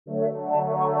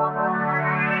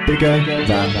Bigger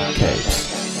than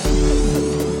capes.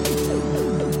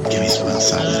 Give me some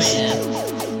sadness.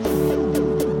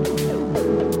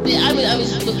 Yeah, I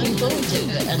was looking forward to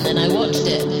it, and then I watched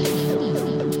it.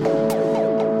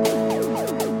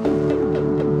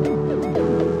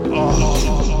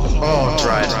 Oh,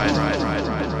 dry.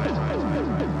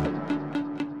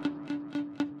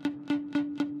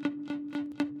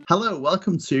 Hello,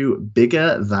 welcome to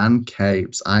Bigger Than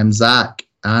Capes. I'm Zach,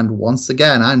 and once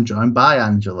again, I'm joined by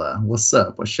Angela. What's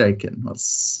up? What's shaking?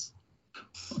 What's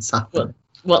happening?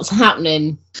 What's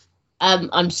happening?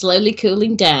 I'm slowly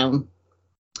cooling down.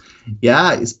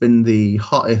 Yeah, it's been the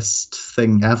hottest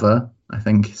thing ever. I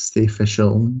think it's the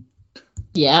official.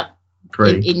 Yeah.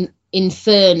 Great. In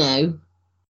Inferno.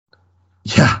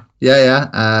 Yeah.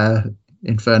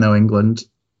 Inferno, England.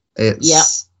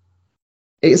 It's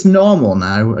normal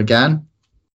now again.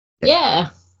 Yeah.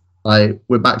 Like,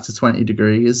 we're back to 20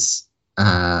 degrees.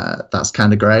 That's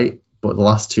kind of great. But the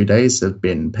last 2 days have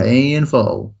been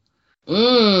painful.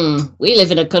 We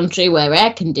live in a country where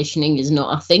air conditioning is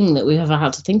not a thing that we've ever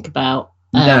had to think about.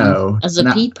 No. As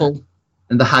a people.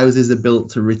 And the houses are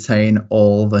built to retain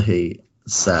all the heat.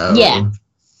 So yeah.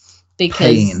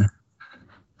 Because pain.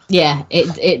 Yeah,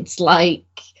 it's like,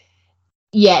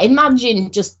 yeah,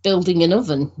 imagine just building an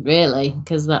oven, really,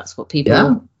 because that's what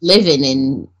people living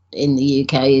in the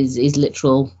UK is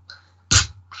literal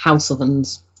house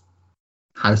ovens.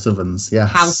 House ovens, yes.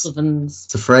 House ovens.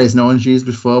 It's a phrase no one's used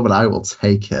before, but I will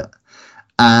take it.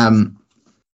 Other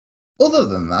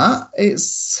than that,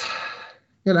 it's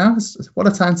what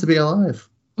a time to be alive.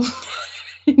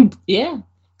 Yeah,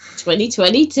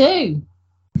 2022.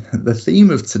 The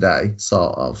theme of today,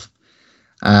 sort of.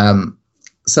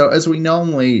 So as we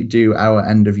normally do our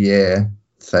end of year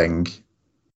thing,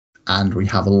 and we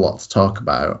have a lot to talk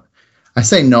about. I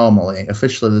say normally,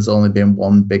 officially there's only been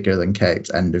one Bigger Than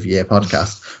Capes end of year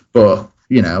podcast, but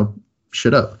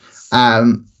shut up.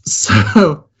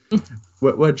 So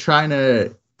we're trying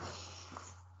to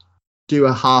do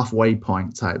a halfway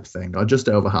point type thing, or just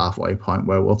over halfway point,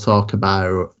 where we'll talk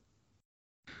about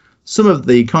some of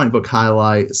the comic book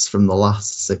highlights from the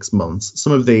last 6 months,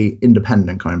 some of the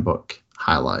independent comic book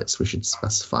highlights, we should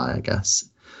specify, I guess.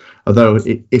 Although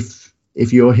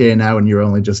if you're here now and you're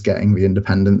only just getting the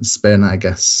independent spin, I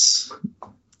guess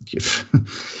you've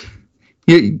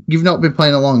not been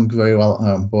playing along very well at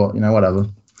home, but whatever.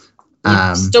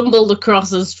 Stumbled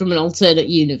across us from an alternate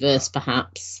universe,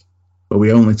 perhaps. But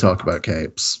we only talk about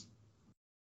capes.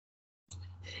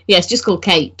 Yeah, it's just called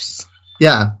Capes.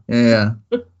 Yeah.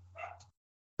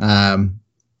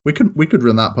 We could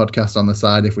run that podcast on the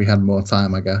side if we had more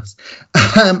time, I guess.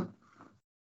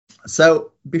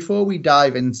 So before we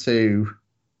dive into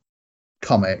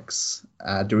comics,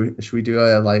 should we do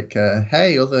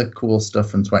hey, other cool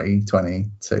stuff from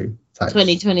 2022 type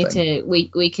 2022 thing?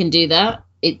 we can do that.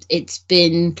 It's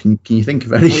been, can you think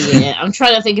of anything? Yeah, I'm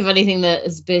trying to think of anything that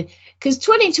has been, because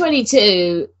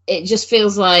 2022, it just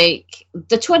feels like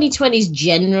the 2020s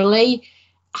generally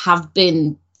have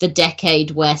been the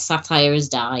decade where satire has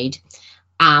died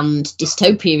and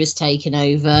dystopia has taken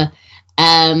over.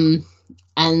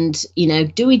 And,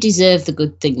 do we deserve the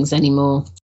good things anymore?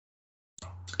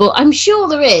 But I'm sure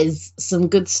there is some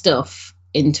good stuff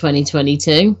in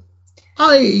 2022.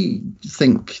 I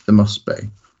think there must be.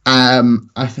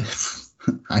 I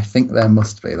think there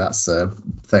must be. That's a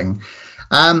thing.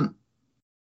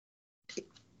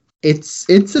 It's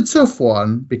a tough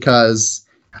one because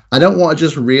I don't want to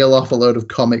just reel off a load of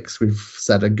comics we've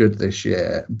said are good this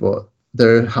year, but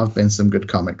there have been some good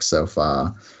comics so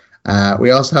far. We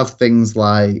also have things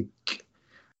like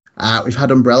we've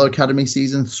had Umbrella Academy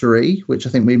Season 3, which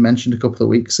I think we mentioned a couple of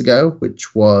weeks ago,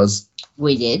 which was...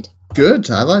 We did.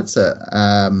 Good. I liked it.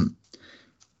 I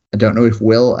don't know if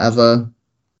Will ever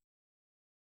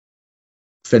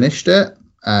finished it.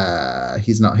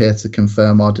 He's not here to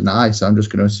confirm or deny, so I'm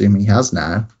just going to assume he has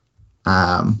now.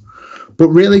 But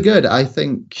really good. I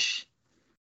think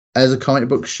as a comic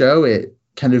book show, it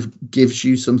kind of gives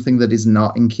you something that is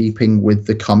not in keeping with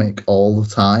the comic all the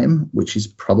time, which is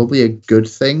probably a good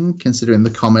thing, considering the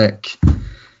comic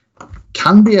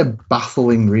can be a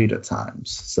baffling read at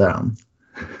times. So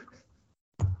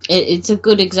it's a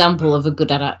good example of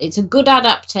it's a good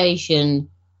adaptation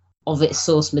of its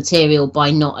source material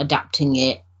by not adapting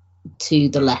it to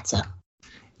the letter.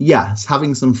 Yes,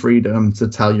 having some freedom to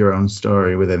tell your own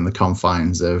story within the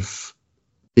confines of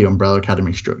the Umbrella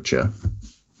Academy structure.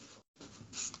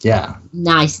 Yeah.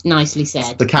 Nicely said.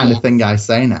 It's the kind of thing I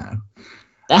say now.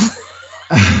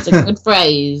 It's a good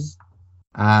phrase.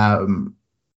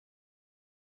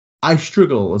 I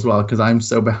struggle as well because I'm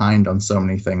so behind on so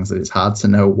many things that it's hard to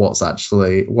know what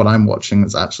I'm watching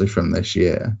that's actually from this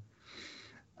year.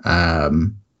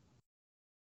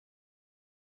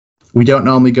 We don't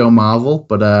normally go Marvel,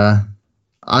 but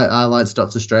I liked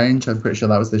Doctor Strange. I'm pretty sure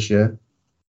that was this year.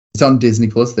 It's on Disney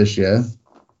Plus this year.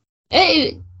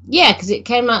 Yeah, because it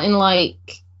came out in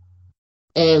like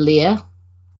earlier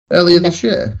this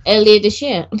year. Earlier this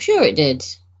year, I'm sure it did.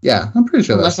 Yeah, I'm pretty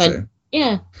sure that's true.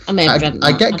 Yeah, I may have dreamt that.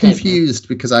 I get confused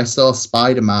because I saw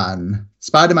Spider-Man.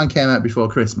 Spider-Man came out before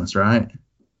Christmas, right?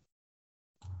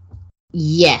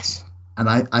 Yes. And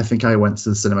I think I went to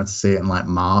the cinema to see it in like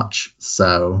March.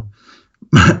 So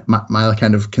my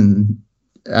kind of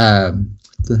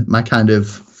my kind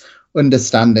of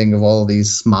understanding of all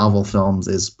these Marvel films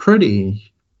is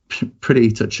pretty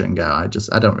touch and go. I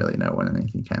don't really know when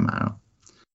anything came out.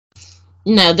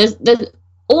 No, there's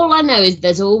all I know is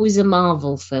there's always a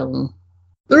Marvel film.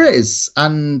 There is,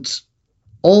 and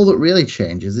all that really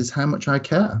changes is how much I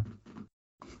care.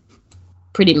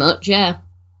 Pretty much, yeah.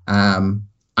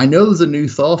 I know there's a new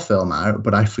Thor film out,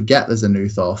 but I forget there's a new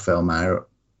Thor film out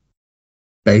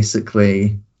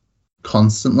basically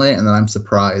constantly, and then I'm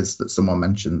surprised that someone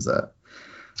mentions it.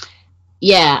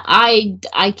 Yeah,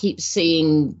 I keep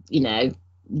seeing,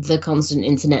 the constant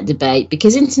internet debate,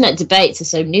 because internet debates are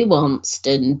so nuanced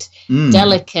and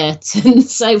delicate and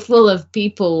so full of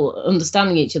people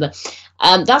understanding each other.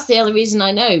 That's the only reason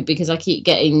I know, because I keep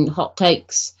getting hot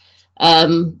takes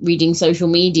reading social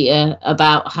media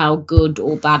about how good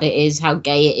or bad it is, how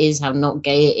gay it is, how not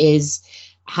gay it is,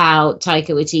 how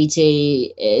Taika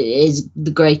Waititi is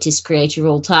the greatest creator of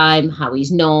all time, how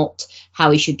he's not, how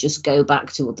he should just go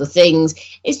back to other things.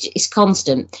 It's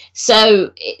constant.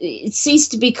 So it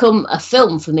ceased to become a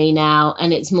film for me now,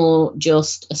 and it's more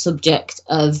just a subject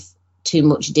of too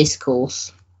much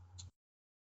discourse.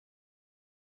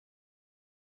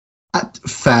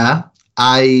 Fair.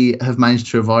 I have managed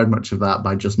to avoid much of that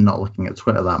by just not looking at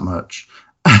Twitter that much.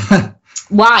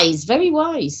 Wise, very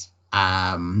wise.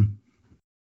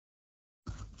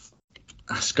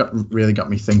 It's really got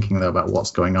me thinking though about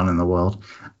what's going on in the world.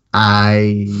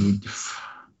 Don't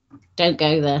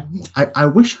go there. I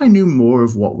wish I knew more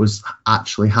of what was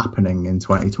actually happening in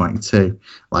 2022,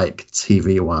 like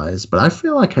TV wise, but I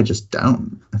feel like I just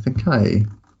don't. I think TV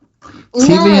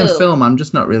and film, I'm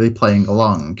just not really playing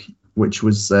along, which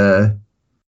was.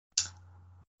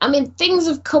 Things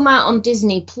have come out on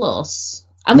Disney Plus.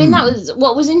 That was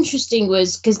what was interesting,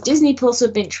 was because Disney Plus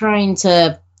have been trying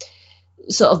to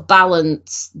sort of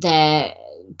balance their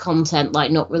content,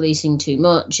 like not releasing too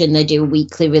much, and they do a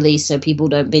weekly release so people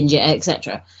don't binge it,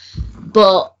 etc.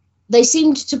 But they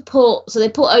seemed to put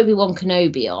Obi-Wan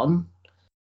Kenobi on,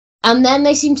 and then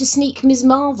they seemed to sneak Ms.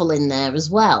 Marvel in there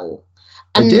as well.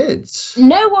 And they did.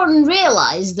 No one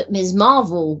realised that Ms.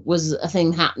 Marvel was a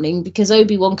thing happening because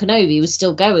Obi-Wan Kenobi was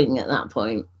still going at that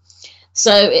point.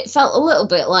 So it felt a little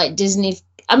bit like Disney.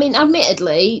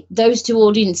 Admittedly, those two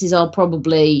audiences are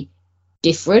probably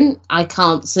different. I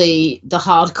can't see the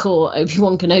hardcore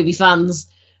Obi-Wan Kenobi fans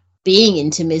being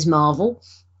into Ms. Marvel,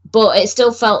 but it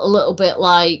still felt a little bit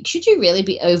like, should you really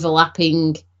be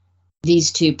overlapping these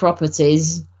two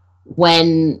properties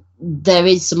when there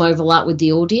is some overlap with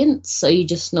the audience? So you're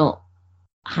just not,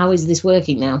 how is this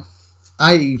working now?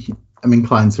 I am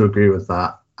inclined to agree with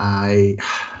that.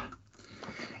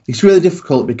 It's really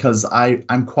difficult because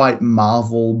I'm quite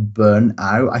Marvel burnt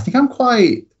out. I think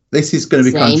this is going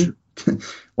to be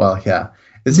well, yeah,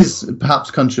 this is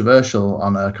perhaps controversial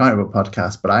on a comic book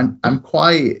podcast, but I'm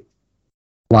quite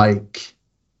like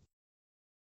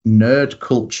nerd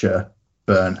culture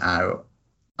burnt out.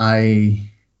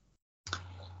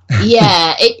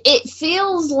 Yeah, it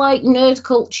feels like nerd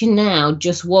culture now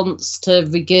just wants to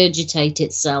regurgitate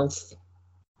itself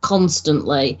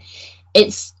constantly.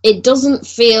 It doesn't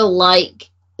feel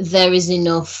like there is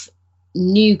enough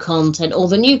new content, or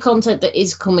the new content that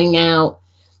is coming out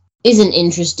isn't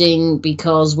interesting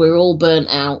because we're all burnt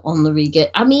out on the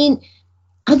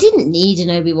I didn't need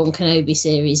an Obi-Wan Kenobi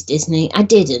series, Disney. I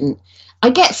didn't. I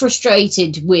get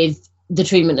frustrated with the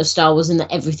treatment of Star Wars and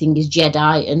that everything is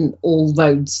Jedi and all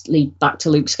roads lead back to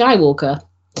Luke Skywalker.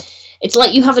 It's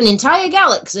like you have an entire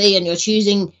galaxy and you're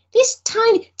choosing this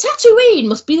tiny... Tatooine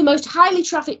must be the most highly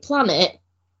trafficked planet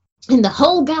in the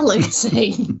whole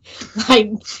galaxy.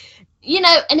 And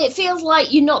it feels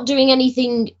like you're not doing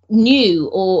anything new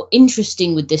or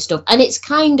interesting with this stuff. And it's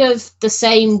kind of the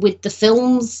same with the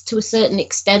films to a certain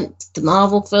extent, the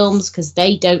Marvel films, because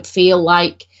they don't feel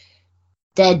like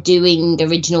they're doing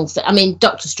original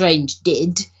Doctor Strange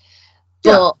did,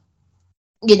 but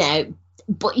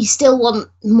but you still want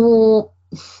more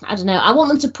I don't know. I want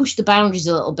them to push the boundaries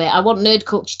a little bit. I want nerd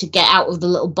culture to get out of the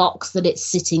little box that it's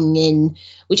sitting in,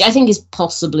 which I think is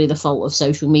possibly the fault of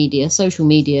social media. Social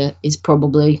media is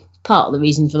probably part of the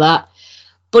reason for that.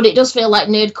 But it does feel like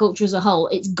nerd culture as a whole,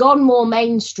 it's gone more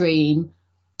mainstream,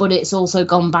 but it's also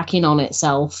gone back in on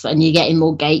itself, and you're getting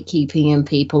more gatekeeping, and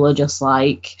people are just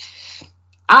like,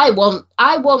 I want.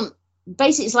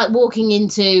 Basically, it's like walking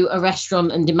into a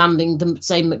restaurant and demanding the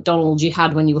same McDonald's you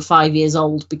had when you were 5 years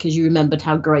old because you remembered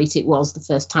how great it was the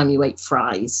first time you ate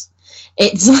fries.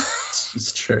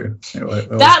 It's true.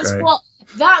 That's what.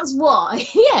 Yeah,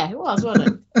 it was, wasn't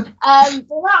it? But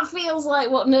that feels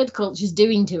like what nerd culture is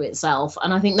doing to itself,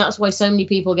 and I think that's why so many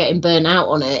people are getting burnt out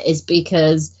on it, is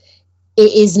because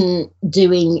it isn't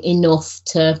doing enough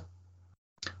to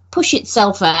push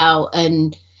itself out.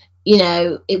 And you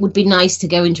know, it would be nice to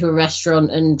go into a restaurant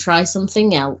and try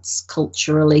something else,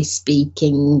 culturally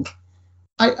speaking.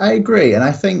 I agree, and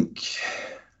I think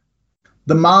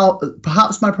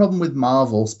perhaps my problem with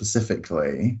Marvel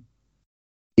specifically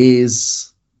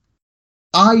is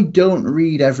I don't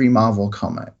read every Marvel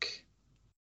comic.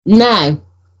 No.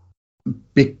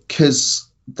 Because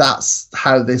that's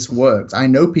how this works. I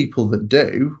know people that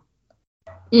do,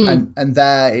 and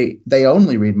they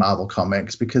only read Marvel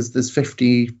comics because there's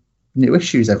 50 new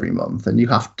issues every month, and you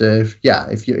have to,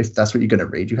 if that's what you're going to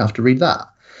read, you have to read that.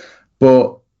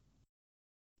 But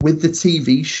with the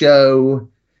TV show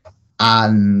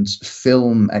and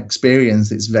film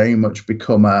experience, it's very much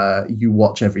become you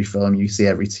watch every film, you see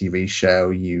every TV show,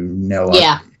 you know,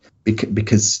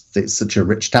 because it's such a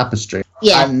rich tapestry.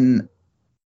 Yeah. And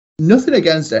nothing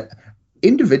against it.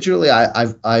 Individually,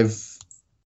 I've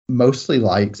mostly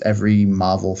liked every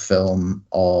Marvel film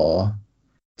or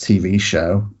TV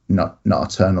show, not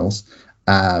Eternals.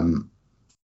 No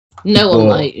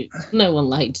one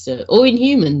liked it. Or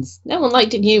Inhumans. No one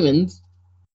liked Inhumans.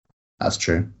 That's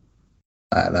true.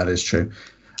 That is true.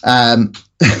 But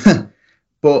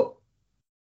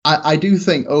I do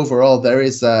think overall there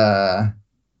is a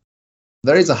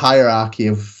hierarchy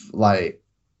of like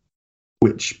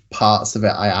which parts of it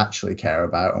I actually care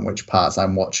about and which parts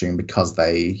I'm watching because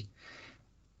they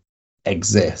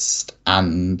exist.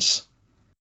 And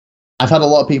I've had a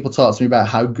lot of people talk to me about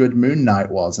how good Moon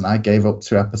Knight was, and I gave up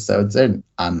 2 episodes in.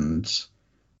 And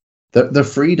the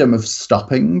freedom of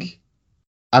stopping,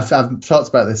 I've talked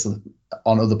about this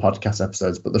on other podcast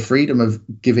episodes, but the freedom of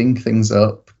giving things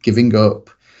up, giving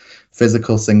up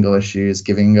physical single issues,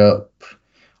 giving up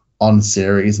on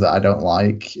series that I don't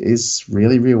like is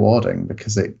really rewarding,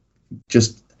 because it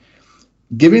just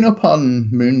giving up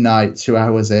on Moon Knight 2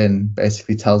 hours in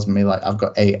basically tells me like I've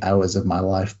got 8 hours of my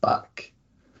life back.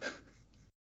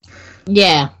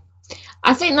 Yeah,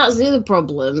 I think that's the other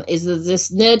problem, is that this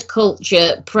nerd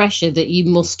culture pressure that you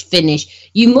must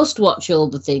finish. You must watch all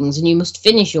the things and you must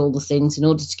finish all the things in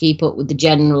order to keep up with the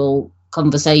general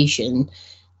conversation.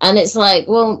 And it's like,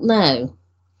 well, no,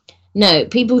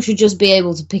 people should just be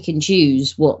able to pick and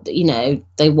choose what, you know,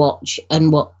 they watch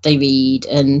and what they read.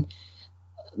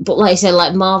 But like I said,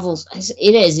 like Marvel's,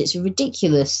 it's a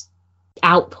ridiculous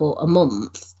output a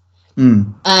month.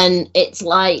 And it's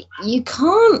like, you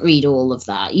can't read all of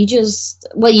that. You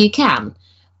can,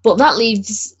 but that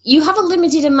leaves, you have a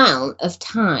limited amount of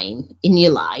time in your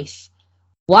life.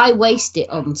 Why waste it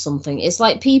on something? It's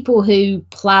like people who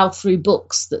plow through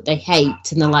books that they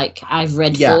hate and they're like, I've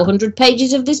read 400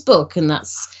 pages of this book and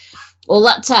that's all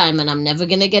that time and I'm never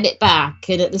going to get it back.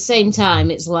 And at the same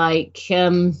time, it's like,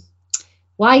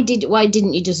 why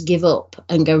didn't you just give up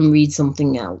and go and read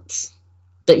something else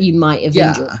that you might have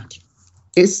enjoyed?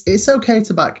 It's okay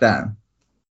to back down.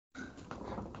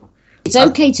 It's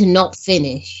okay to not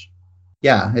finish.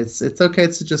 Yeah, it's okay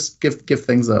to just give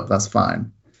things up. That's fine.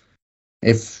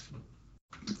 If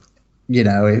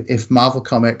Marvel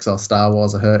Comics or Star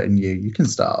Wars are hurting you, you can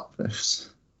stop.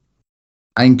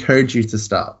 I encourage you to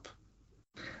stop.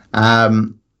 Yeah,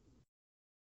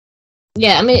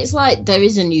 I mean, it's like there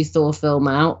is a new Thor film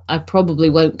out. I probably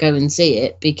won't go and see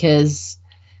it because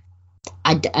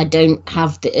I don't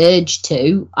have the urge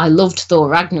to. I loved Thor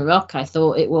Ragnarok. I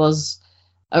thought it was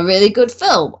a really good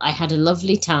film. I had a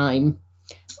lovely time.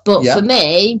 But for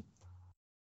me,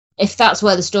 if that's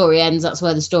where the story ends, that's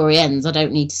where the story ends. I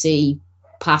don't need to see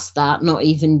past that. Not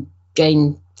even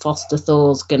Jane Foster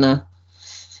Thor's going to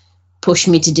push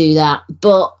me to do that.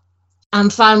 But I'm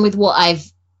fine with what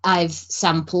I've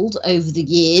sampled over the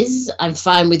years. I'm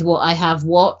fine with what I have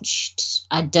watched.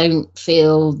 I don't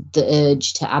feel the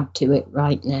urge to add to it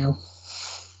right now.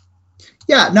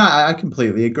 Yeah, no, I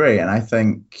completely agree. And I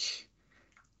think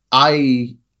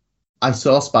I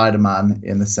saw Spider-Man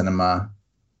in the cinema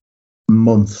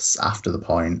months after the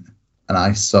point. and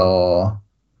I saw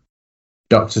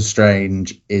Doctor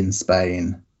Strange in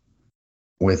Spain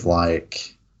with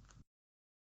like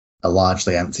a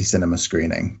largely empty cinema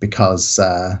screening because,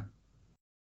 and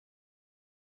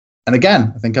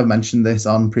again, I think I've mentioned this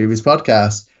on previous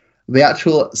podcasts, the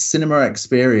actual cinema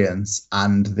experience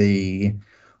and the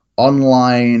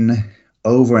online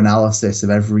over-analysis of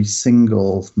every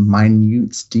single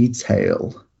minute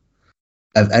detail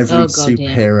of every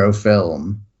superhero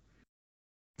film,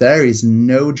 there is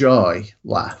no joy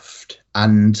left.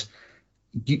 And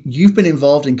you've been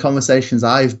involved in conversations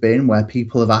I've been where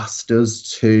people have asked us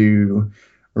to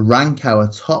rank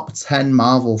our top 10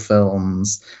 Marvel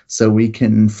films so we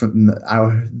can, from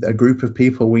a group of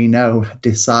people we know,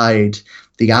 decide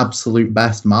the absolute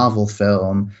best Marvel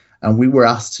film. And we were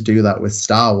asked to do that with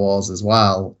Star Wars as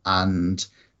well. And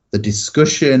the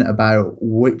discussion about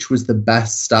which was the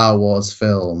best Star Wars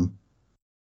film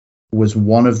was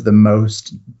one of the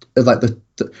most, like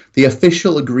the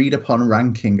official agreed upon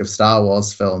ranking of Star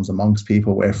Wars films amongst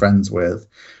people we're friends with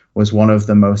was one of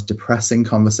the most depressing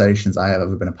conversations I have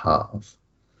ever been a part of.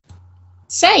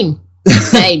 Same,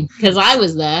 because I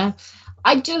was there.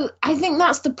 I think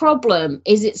that's the problem,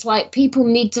 is it's like people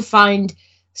need to find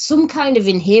some kind of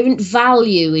inherent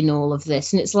value in all of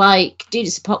this. And it's like, dude,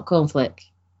 it's a popcorn flick.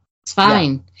 It's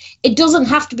fine. Yeah. It doesn't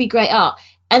have to be great art.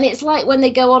 And it's like when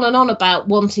they go on and on about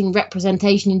wanting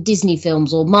representation in Disney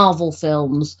films or Marvel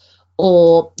films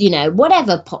or, you know,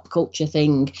 whatever pop culture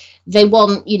thing, they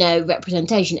want, you know,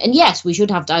 representation. And yes, we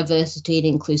should have diversity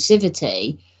and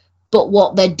inclusivity, but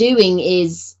what they're doing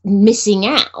is missing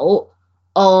out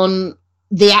on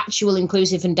the actual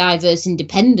inclusive and diverse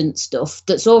independent stuff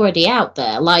that's already out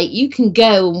there. Like, you can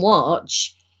go and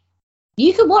watch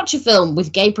a film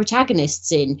with gay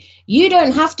protagonists in. You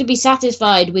don't have to be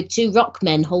satisfied with two rock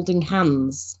men holding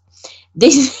hands.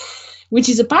 This, which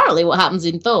is apparently what happens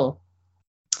in Thor,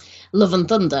 Love and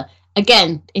Thunder.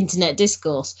 Again, internet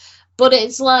discourse. But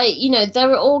it's like, you know,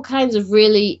 there are all kinds of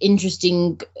really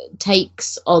interesting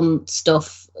takes on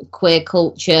stuff, queer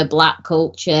culture, black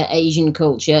culture, Asian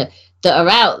culture, that are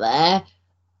out there.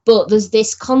 But there's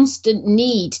this constant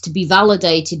need to be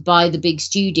validated by the big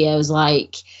studios,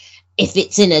 like, if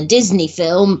it's in a Disney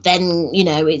film, then, you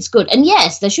know, it's good. And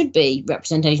yes, there should be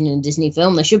representation in a Disney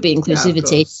film. There should be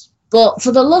inclusivity. Yeah, but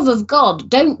for the love of God,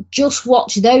 don't just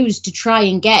watch those to try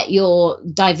and get your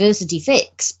diversity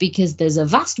fix, because there's a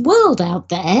vast world out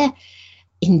there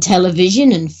in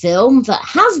television and film that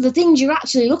has the things you're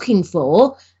actually looking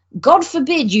for. God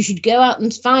forbid you should go out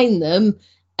and find them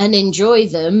and enjoy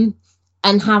them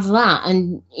and have that.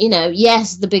 And, you know,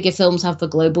 yes, the bigger films have the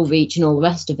global reach and all the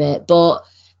rest of it, but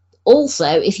also,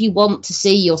 if you want to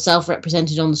see yourself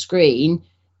represented on the screen,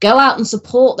 go out and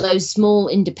support those small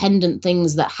independent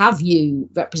things that have you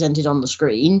represented on the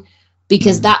screen,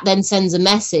 because that then sends a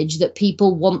message that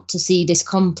people want to see this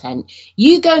content.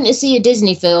 You going to see a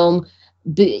Disney film,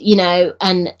 you know,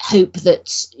 and hope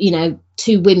that, you know,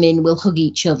 two women will hug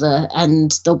each other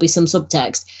and there'll be some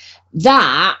subtext.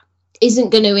 That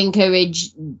isn't going to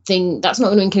encourage that's not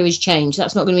going to encourage change.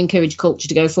 That's not going to encourage culture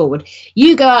to go forward.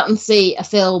 You go out and see a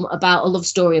film about a love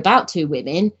story about two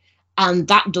women, and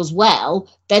that does well,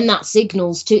 then that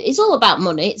signals to, it's all about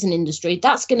money, it's an industry,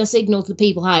 that's going to signal to the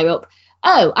people higher up,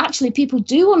 oh, actually people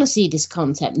do want to see this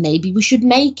content, maybe we should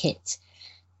make it.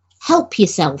 Help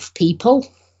yourself, people.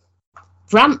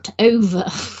 Rant over.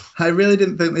 I really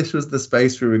didn't think this was the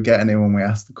space we were getting in when we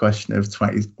asked the question of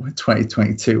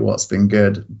 2022, what's been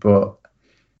good, but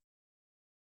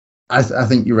I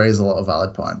think you raise a lot of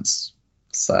valid points.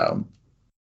 So,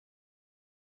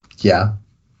 yeah.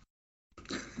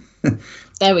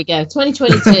 There we go.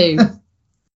 2022.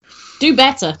 Do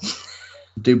better.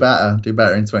 Do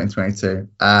better in 2022.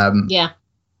 Yeah.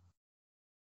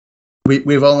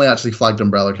 We've only actually flagged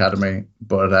Umbrella Academy,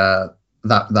 but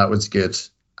that was good.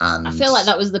 And I feel like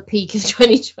that was the peak of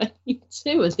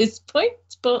 2022 at this point,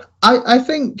 but I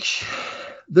think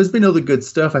there's been other good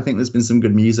stuff. I think there's been some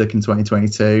good music in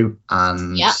 2022,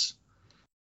 and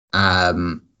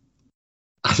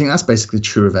I think that's basically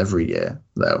true of every year,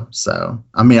 though. So,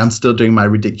 I mean, I'm still doing my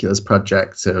ridiculous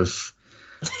project of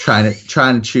trying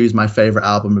to choose my favorite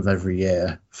album of every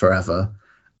year forever,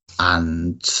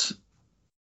 and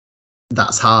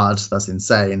that's hard. That's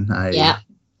insane.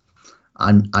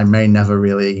 I may never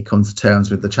really come to terms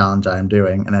with the challenge I am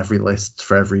doing, and every list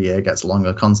for every year gets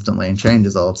longer constantly and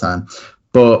changes all the time.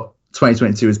 But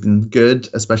 2022 has been good,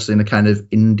 especially in a kind of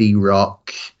indie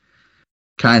rock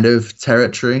kind of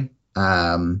territory.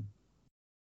 If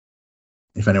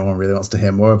anyone really wants to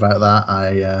hear more about that,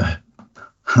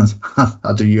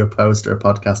 I'll do you a post or a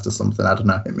podcast or something. I don't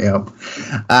know, hit me up.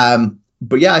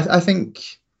 But yeah, I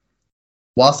think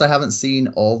whilst I haven't seen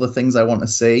all the things I want to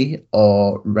see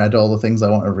or read all the things I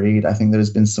want to read, I think there's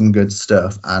been some good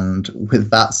stuff. And with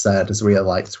that said, as we are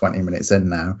like 20 minutes in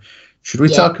now, should we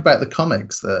talk about the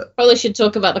comics? That probably should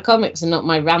talk about the comics and not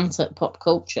my rant at pop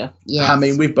culture. Yeah, I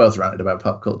mean, we've both ranted about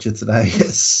pop culture today.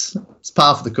 It's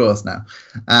part of the course now.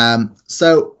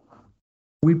 So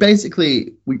we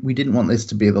basically we didn't want this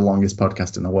to be the longest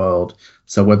podcast in the world,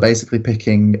 so we're basically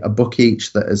picking a book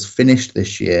each that has finished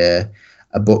this year,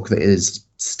 a book that is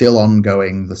still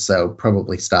ongoing, so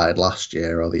probably started last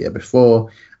year or the year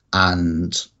before,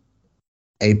 and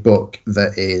a book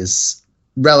that is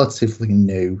relatively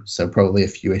new, so probably a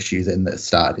few issues in that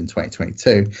started in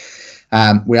 2022.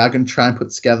 We are going to try and put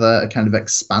together a kind of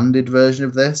expanded version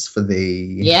of this for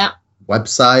the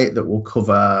website that will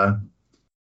cover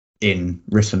in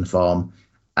written form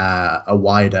a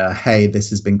wider, hey, this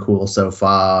has been cool so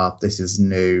far, this is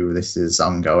new, this is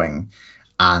ongoing,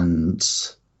 and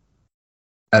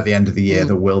at the end of the year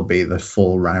there will be the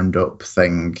full roundup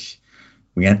thing.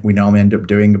 We normally end up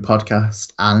doing a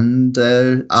podcast and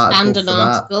an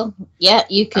article. Yeah,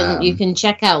 you can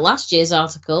check out last year's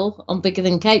article on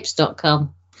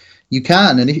biggerthancapes.com. You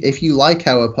can, and if you like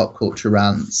our pop culture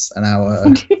rants and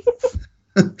our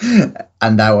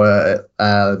and our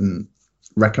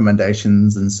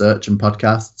recommendations and search and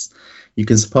podcasts, you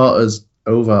can support us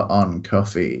over on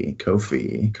Ko-fi.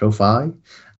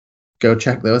 Go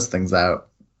check those things out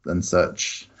and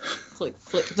search. Click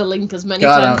the link as many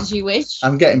times as you wish.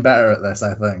 I'm getting better at this,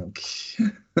 I think.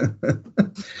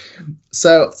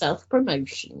 So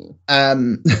self-promotion.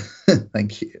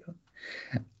 Thank you.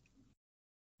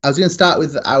 I was going to start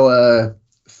with our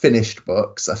finished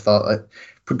books. I thought like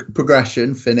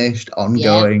progression, finished,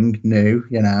 ongoing, new.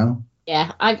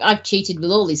 Yeah, I've cheated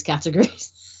with all these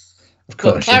categories. Of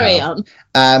course, but carry on.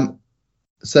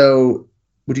 So,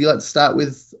 would you like to start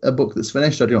with a book that's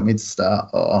finished, or do you want me to start?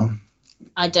 Or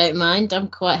I don't mind. I'm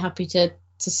quite happy to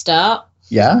start.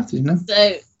 Yeah, did you know?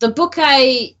 So the book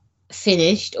I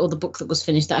finished, or the book that was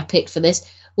finished that I picked for this,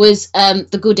 was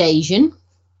The Good Asian.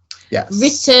 Yes.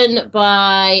 Written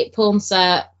by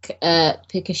Pornsak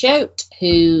Pichetshote,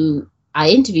 who I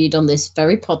interviewed on this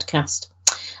very podcast.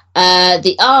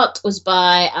 The art was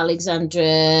by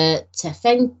Alexandra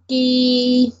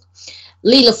Tefenki.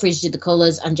 Leela Fridge did the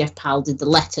colours and Jeff Powell did the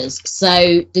letters.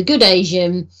 So The Good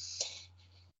Asian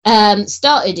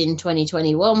started in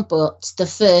 2021, but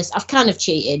I've kind of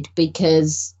cheated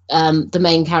because the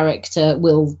main character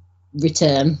will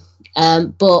return.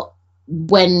 But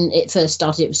when it first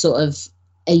started, it was sort of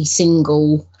a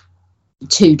single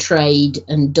 2 trade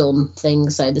and done thing.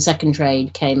 So the second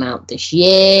trade came out this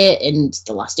year and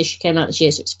the last issue came out this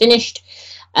year, so it's finished.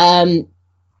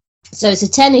 So it's a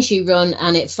 10-issue run,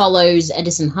 and it follows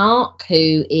Edison Hark,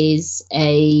 who is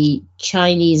a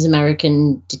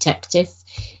Chinese-American detective.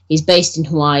 He's based in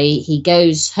Hawaii. He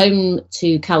goes home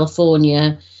to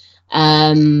California.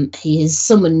 He is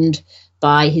summoned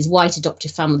by his white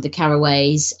adoptive family, the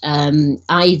Caraways.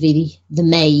 Ivy, the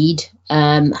maid,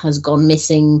 has gone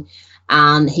missing,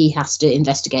 and he has to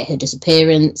investigate her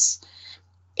disappearance.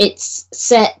 It's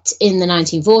set in the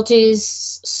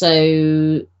 1940s,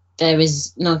 so there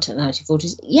is not the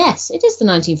 1940s. Yes, it is the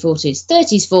 1940s,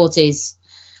 30s, 40s.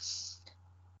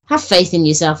 Have faith in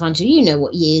yourself, Andrew. You know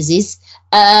what years is.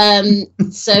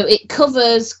 So it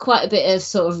covers quite a bit of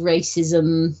sort of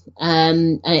racism,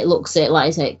 and it looks at, like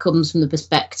I say, it comes from the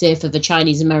perspective of a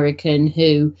Chinese American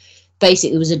who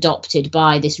basically was adopted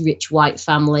by this rich white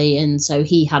family, and so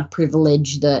he had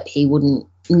privilege that he wouldn't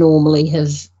normally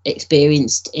have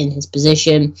experienced in his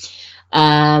position.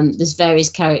 There's various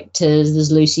characters.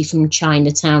 There's Lucy from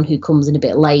Chinatown, who comes in a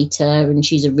bit later, and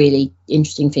she's a really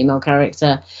interesting female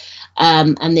character.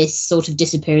 And this sort of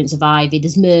disappearance of Ivy.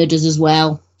 There's murders as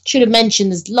well. Should have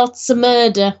mentioned there's lots of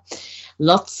murder,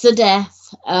 lots of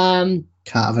death. Can't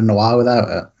have a noir without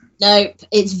it. Nope,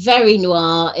 it's very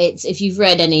noir. It's, if you've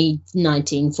read any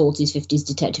 1940s, 50s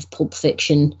detective pulp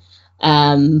fiction,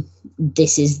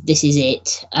 this is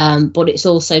it. But it's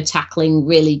also tackling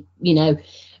really,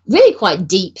 really quite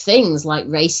deep things like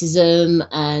racism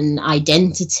and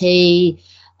identity,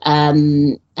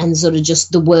 and sort of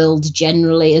just the world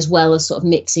generally, as well as sort of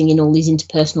mixing in all these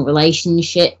interpersonal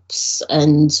relationships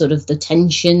and sort of the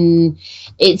tension.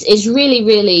 It's really,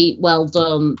 really well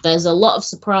done. There's a lot of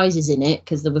surprises in it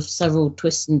because there were several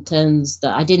twists and turns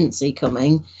that I didn't see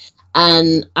coming.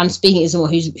 And I'm speaking as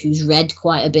someone who's read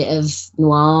quite a bit of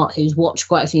noir, who's watched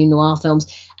quite a few noir films,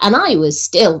 and I was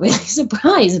still really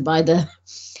surprised by the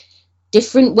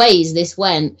different ways this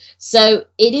went. So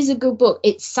it is a good book.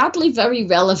 It's sadly very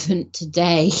relevant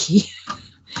today.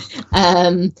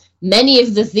 Many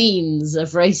of the themes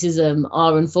of racism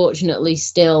are unfortunately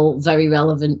still very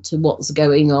relevant to what's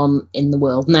going on in the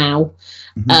world now.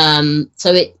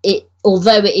 So it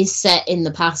although it is set in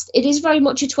the past, it is very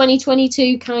much a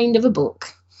 2022 kind of a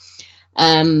book,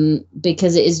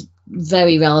 because it is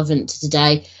very relevant to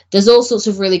today. There's all sorts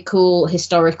of really cool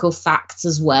historical facts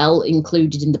as well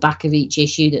included in the back of each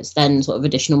issue that's then sort of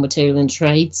additional material and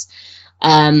trades,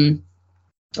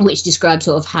 which describe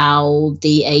sort of how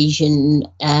the Asian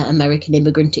American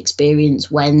immigrant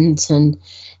experience went. And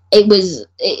it was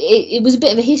a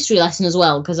bit of a history lesson as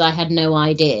well, because I had no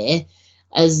idea,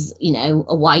 as you know,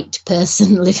 a white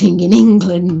person living in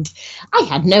England, I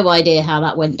had no idea how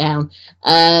that went down.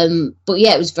 But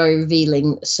yeah, it was very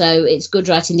revealing. So it's good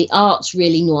writing. The art's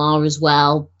really noir as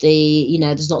well.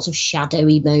 There's lots of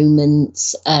shadowy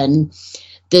moments, and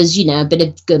there's, a bit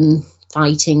of gun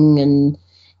fighting, and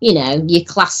your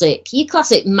classic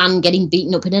man getting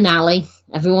beaten up in an alley.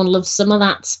 Everyone loves some of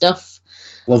that stuff.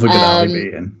 Love a good alley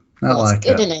beating. I like it. It's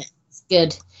good, isn't it? It's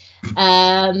good.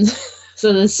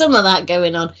 So there's some of that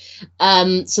going on.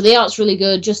 So the art's really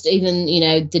good. Just even,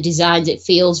 the designs, it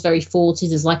feels very 40s.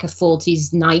 There's like a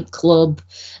 40s nightclub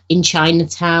in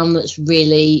Chinatown that's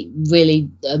really, really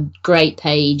a great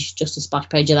page, just a splash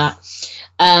page of that.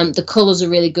 The colours are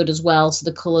really good as well. So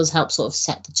the colours help sort of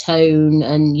set the tone,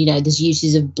 and, there's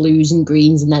uses of blues and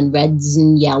greens and then reds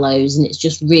and yellows, and it's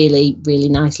just really, really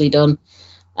nicely done.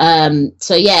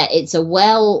 So yeah, it's a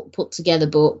well put together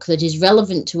book that is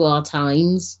relevant to our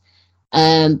times.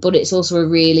 But it's also a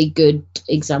really good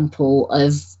example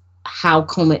of how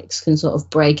comics can sort of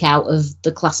break out of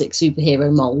the classic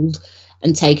superhero mold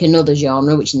and take another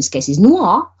genre, which in this case is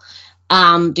noir,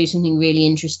 and do something really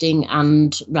interesting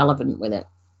and relevant with it.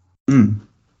 And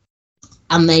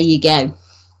there you go.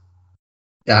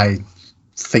 I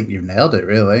think you've nailed it,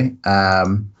 really.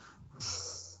 I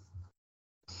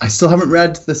still haven't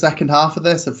read the second half of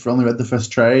this. I've only read the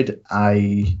first trade.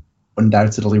 I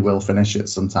undoubtedly will finish it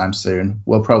sometime soon.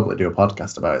 We'll probably do a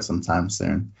podcast about it sometime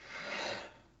soon.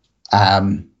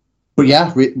 But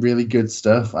yeah, really good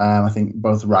stuff. I think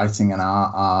both writing and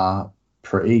art are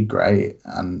pretty great,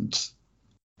 and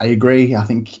I agree. I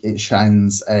think it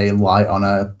shines a light on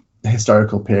a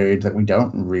historical period that we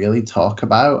don't really talk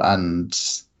about, and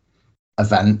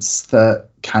events that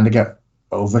kind of get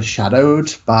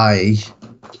overshadowed by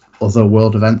other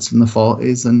world events from the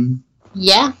 40s. And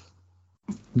yeah,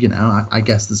 I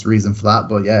guess there's a reason for that,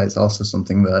 but yeah, it's also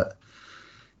something that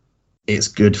it's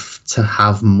good to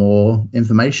have more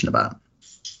information about.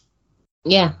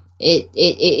 Yeah, it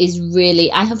is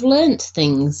really, I have learnt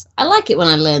things. I like it when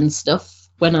I learn stuff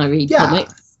when I read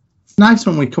comics. It's nice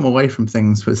when we come away from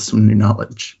things with some new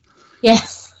knowledge.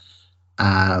 Yes.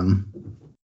 Yeah,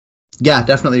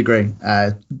 definitely agree.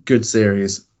 Good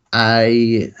series.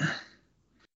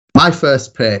 My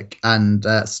first pick, and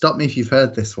stop me if you've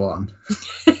heard this one.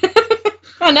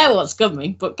 I know what's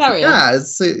coming, but carry on. Yeah,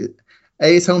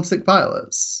 it's Homesick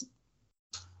Pilots.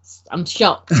 I'm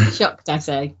shocked, I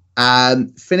say.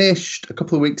 Finished a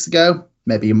couple of weeks ago,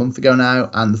 maybe a month ago now,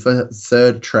 and the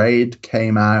third trade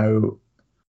came out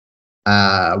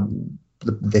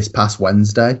this past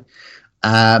Wednesday.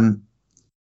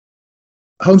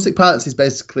 Homesick Pilots is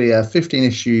basically a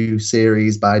 15-issue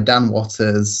series by Dan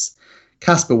Watters,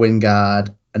 Caspar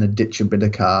Wingard, and Aditya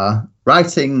Bidikar,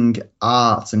 writing,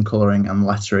 art and colouring and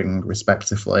lettering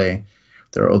respectively.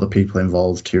 There are other people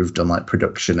involved who've done like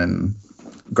production and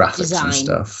graphics design and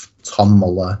stuff. Tom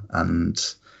Muller and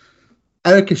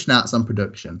Erica Schnatz on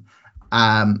production.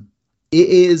 It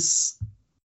is...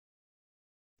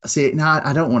 See, now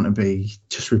I don't want to be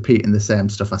just repeating the same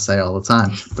stuff I say all the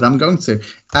time, but I'm going to.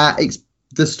 It's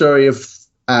the story of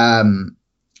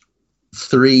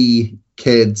three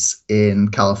kids in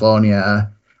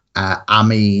California,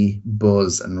 Amy,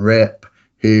 Buzz, and Rip,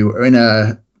 who are in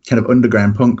a kind of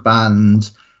underground punk band.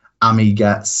 Amy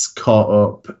gets caught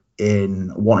up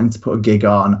in wanting to put a gig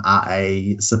on at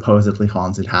a supposedly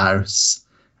haunted house,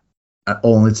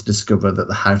 only to discover that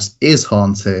the house is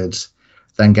haunted,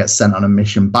 then gets sent on a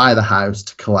mission by the house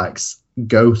to collect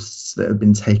ghosts that have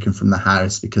been taken from the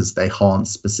house because they haunt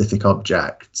specific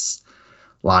objects,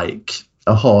 like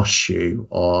a horseshoe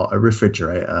or a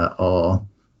refrigerator or,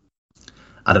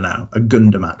 I don't know, a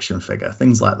Gundam action figure,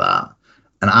 things like that.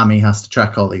 And Amy has to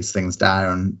track all these things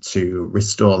down to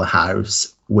restore the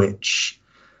house, which,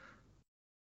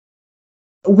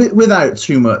 without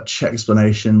too much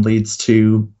explanation, leads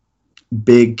to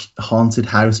big haunted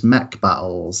house mech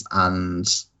battles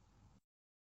and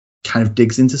kind of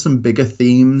digs into some bigger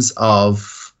themes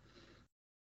of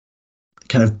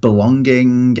kind of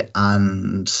belonging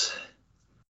and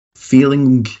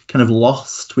feeling kind of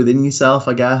lost within yourself,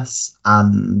 I guess,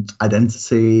 and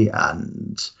identity.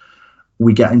 And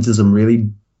we get into some really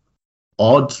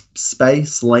odd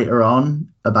space later on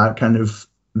about kind of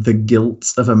the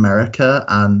guilt of America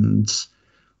and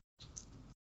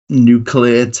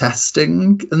nuclear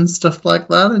testing and stuff like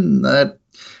that. And that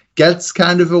gets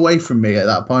kind of away from me at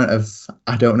that point of,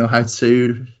 I don't know how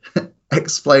to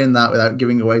explain that without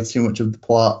giving away too much of the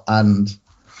plot.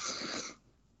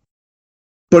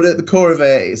 But at the core of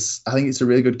it, I think it's a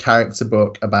really good character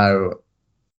book about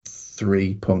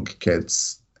 3 punk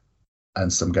kids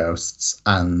and some ghosts.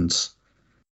 And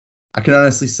I can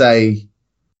honestly say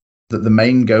that the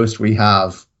main ghost we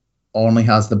have only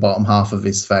has the bottom half of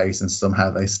his face, and somehow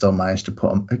they still manage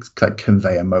to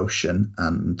convey emotion,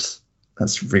 and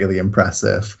that's really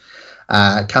impressive.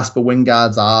 Caspar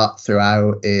Wingard's art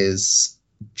throughout is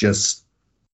just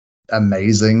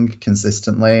amazing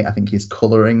consistently. I think his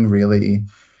colouring really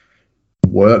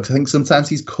works. I think sometimes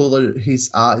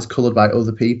his art is coloured by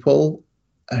other people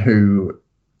who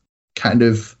kind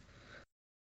of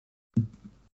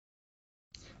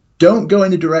don't go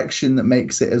in a direction that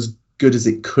makes it as good as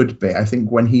it could be. I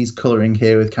think when he's colouring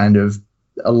here with kind of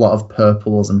a lot of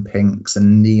purples and pinks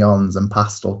and neons and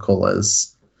pastel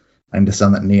colours, I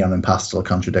understand that neon and pastel are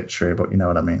contradictory, but you know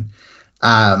what I mean.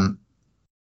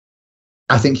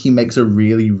 I think he makes a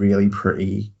really, really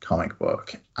pretty comic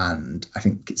book, and I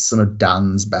think it's some of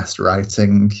Dan's best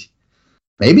writing.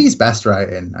 Maybe his best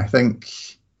writing.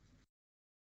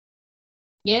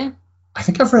 Yeah. I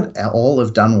think I've read all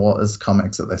of Dan Waters'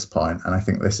 comics at this point, and I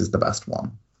think this is the best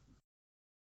one.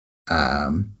 I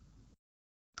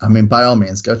mean, by all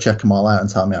means, go check them all out and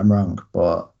tell me I'm wrong,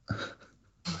 but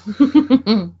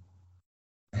you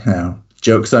know,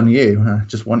 joke's on you. I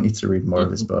just want you to read more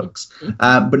of his books.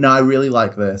 But no, I really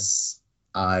like this.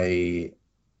 I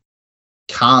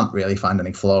can't really find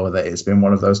any flaw with it. It's been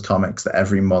one of those comics that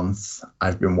every month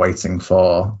I've been waiting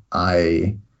for.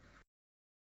 I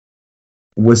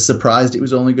was surprised it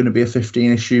was only going to be a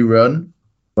 15-issue run,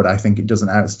 but I think it doesn't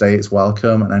outstay its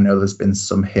welcome. And I know there's been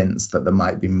some hints that there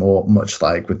might be more, much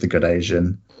like with The Good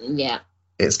Asian. Yeah.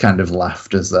 It's kind of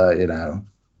left as a, you know,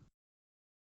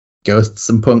 ghosts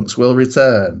and punks will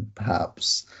return,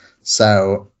 perhaps.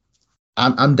 So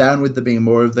I'm down with there being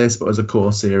more of this, but as a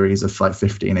core series of like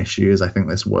 15 issues, I think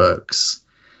this works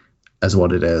as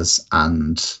what it is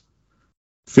and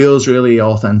feels really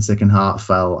authentic and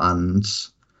heartfelt. And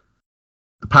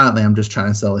apparently I'm just trying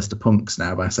to sell this to punks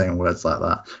now by saying words like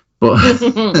that. But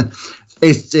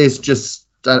it's just,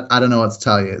 I don't know what to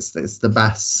tell you. It's the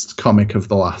best comic of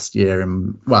the last year.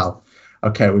 And, well,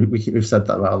 okay, we've said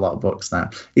that about a lot of books now.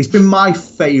 It's been my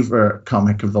favourite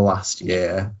comic of the last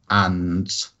year,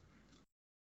 and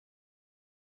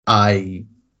I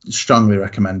strongly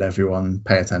recommend everyone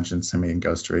pay attention to me and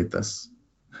goes to read this.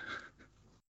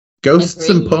 Ghosts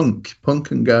and punk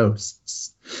and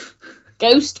ghosts.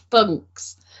 Ghost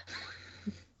punks.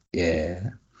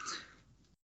 Yeah.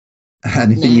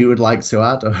 Anything you would like to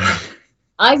add? Or?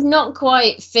 I've not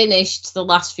quite finished the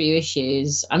last few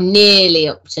issues. I'm nearly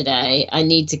up to date. I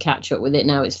need to catch up with it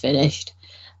now it's finished.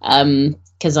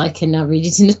 Because I can now read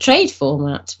it in a trade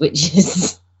format, which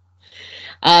is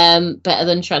better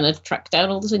than trying to track down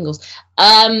all the singles.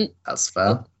 That's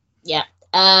fair. Yeah.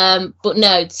 But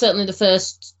no, certainly the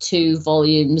first 2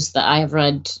 volumes that I have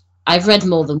read, I've read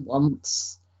more than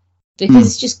once. Because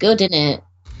it's just good, isn't it?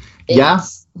 Yeah,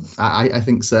 I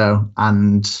think so.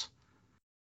 And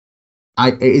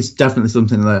it's definitely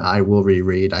something that I will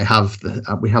reread.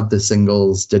 We have the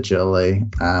singles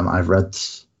digitally. I've read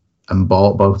and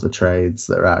bought both the trades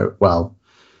that are out. Well,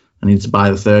 I need to buy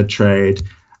the 3rd trade.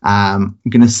 I'm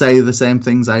going to say the same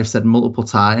things I've said multiple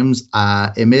times.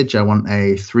 Image, I want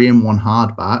a 3-in-1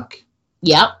 hardback.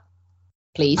 Yep,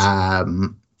 please.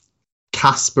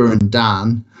 Caspar and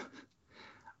Dan,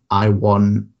 I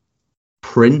want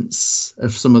prints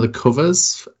of some of the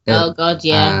covers. Oh God,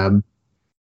 yeah.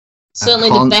 Certainly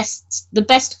the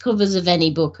best covers of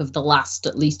any book of the last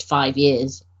at least 5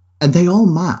 years. And they all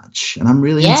match, and I'm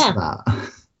really into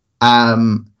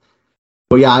that.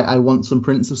 But yeah, I want some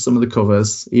prints of some of the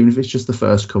covers, even if it's just the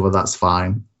first cover, that's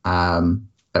fine.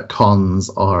 At cons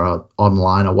or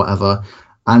online or whatever.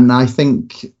 And I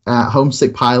think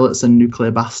Homesick Pilots and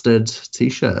Nuclear Bastard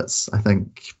t-shirts, I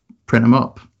think, print them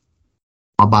up.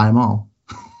 I'll buy them all.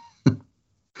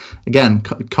 Again,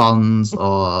 cons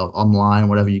or online,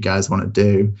 whatever you guys want to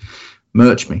do,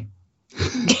 merch me.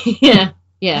 Yeah.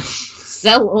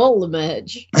 Sell all the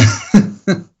merch.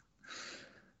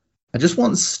 I just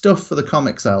want stuff for the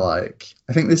comics I like.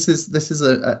 I think this is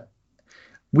a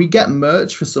we get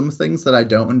merch for some things that I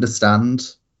don't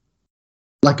understand.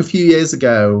 Like a few years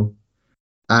ago,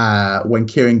 when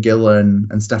Kieran Gillen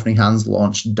and Stephanie Hans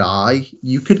launched Dye,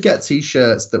 you could get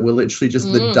T-shirts that were literally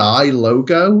just the Dye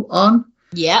logo on.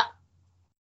 Yeah.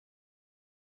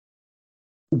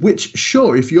 Which,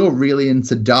 sure, if you're really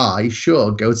into Dye,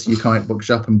 sure, go to your comic book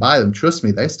shop and buy them. Trust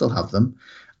me, they still have them.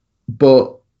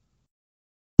 But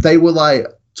they were like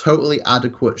totally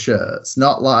adequate shirts,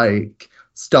 not like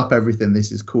stop everything,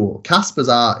 this is cool. Casper's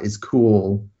art is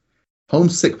cool.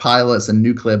 Homesick Pilots and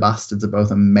Nuclear Bastards are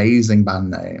both amazing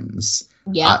band names.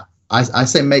 Yeah. I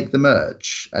say make the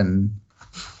merch. And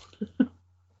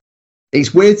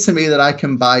it's weird to me that I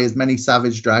can buy as many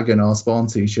Savage Dragon or Spawn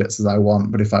t-shirts as I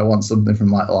want, but if I want something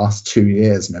from like the last 2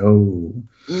 years, no.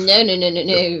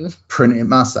 No. Print it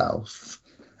myself.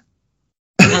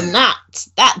 And that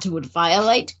would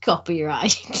violate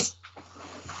copyright.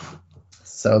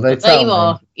 So they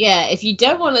tell me. Yeah, if you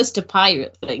don't want us to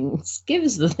pirate things, give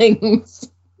us the things.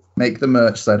 Make the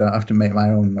merch so I don't have to make my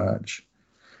own merch.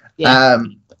 Yeah.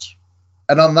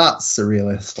 And on that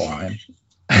surrealist line,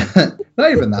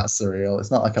 not even that surreal.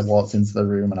 It's not like I walked into the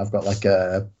room and I've got like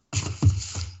a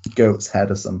goat's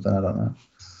head or something. I don't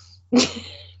know.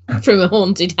 From a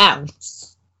haunted house.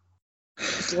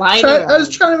 I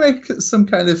was trying to make some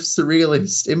kind of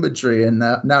surrealist imagery, and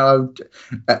now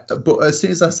but as soon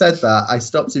as I said that, I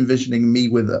stopped envisioning me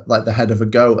with like the head of a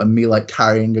goat and me like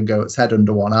carrying a goat's head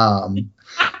under one arm.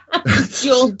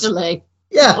 Jauntily.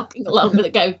 Yeah. Walking along with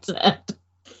a goat's head.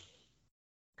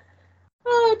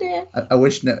 Oh dear. I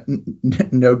wish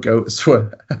no goats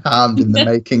were harmed in the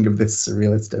making of this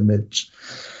surrealist image.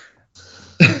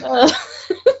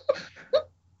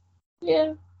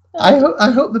 Yeah.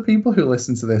 I hope the people who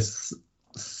listen to this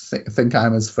think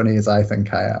I'm as funny as I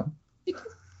think I am.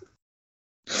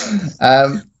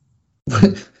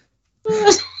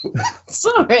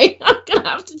 Sorry, I'm going to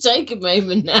have to take a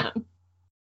moment now.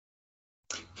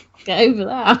 Get over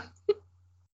that.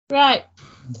 Right.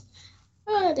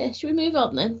 Oh dear, should we move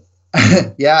on then?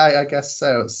 Yeah, I guess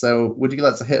so. So would you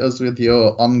like to hit us with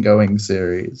your ongoing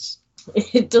series?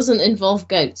 It doesn't involve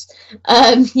goats.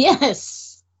 Yes.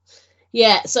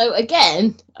 Yeah, so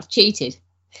again, I've cheated.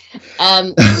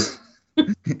 It's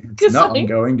not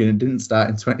ongoing and it didn't start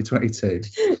in 2022.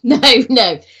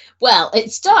 No. Well,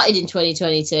 it started in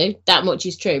 2022, that much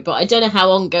is true, but I don't know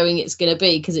how ongoing it's going to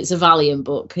be because it's a Valiant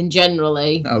book and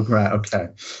generally... Oh, right, okay.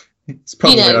 It's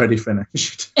probably already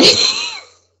finished.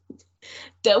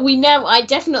 We know, I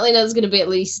definitely know there's going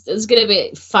to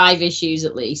be 5 issues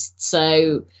at least,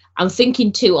 so... I'm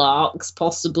thinking 2 arcs,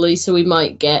 possibly, so we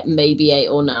might get maybe 8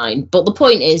 or 9. But the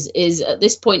point is at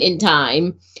this point in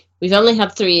time, we've only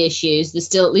had 3 issues. There's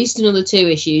still at least another 2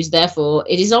 issues. Therefore,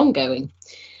 it is ongoing.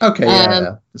 Okay,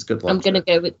 yeah. That's good. I'm gonna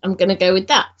go with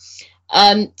that.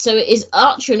 So it is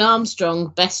Archer and Armstrong,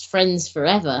 best friends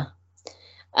forever.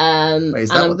 Wait, is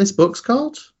that what this book's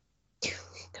called?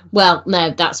 Well,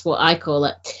 no, that's what I call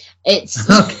it. It's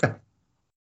okay.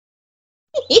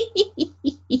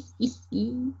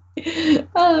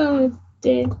 Oh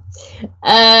dear.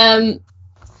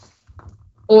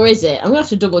 Or is it? I'm gonna have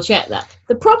to double check that.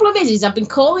 The problem is I've been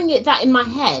calling it that in my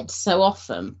head so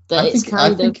often that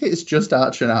I think it's just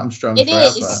Archer and Armstrong. It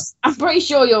forever. is. I'm pretty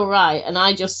sure you're right, and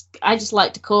I just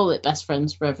like to call it Best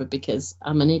Friends Forever because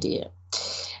I'm an idiot.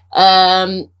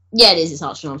 Yeah, it is. It's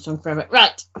Archer and Armstrong Forever.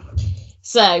 Right.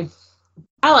 So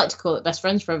I like to call it Best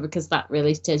Friends Forever because that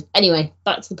really is. Anyway,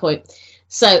 back to the point.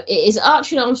 So it is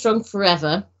Archer and Armstrong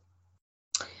Forever.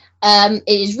 It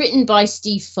is written by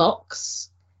Steve Fox.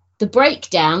 The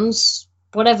breakdowns,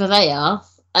 whatever they are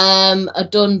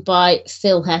done by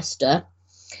Phil Hester.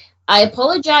 I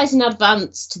apologise in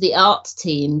advance to the art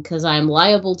team because I am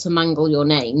liable to mangle your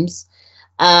names.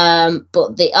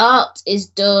 But the art is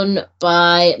done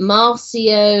by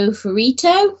Marcio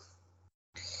Ferrito.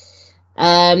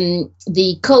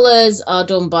 The colours are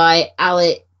done by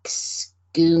Alex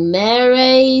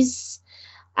Gumeres.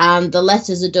 And the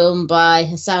letters are done by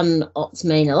Hassan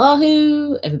Otsmain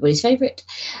Allahu, everybody's favourite.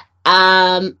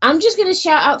 I'm just going to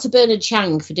shout out to Bernard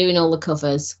Chang for doing all the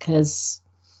covers because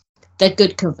they're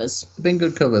good covers. They've been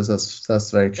good covers,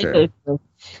 that's very true.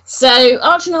 So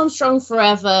Archer and Armstrong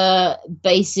Forever,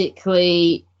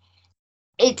 basically,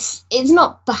 it's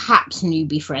not perhaps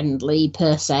newbie friendly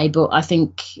per se, but I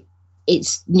think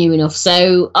it's new enough.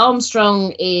 So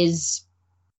Armstrong is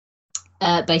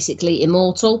basically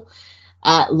immortal.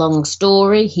 Long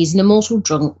story. He's an immortal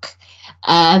drunk.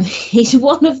 He's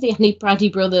one of the Annie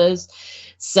Praddy brothers.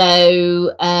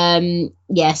 So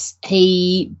yes,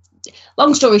 he.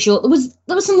 Long story short,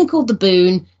 there was something called the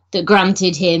boon that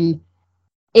granted him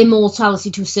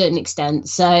immortality to a certain extent.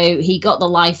 So he got the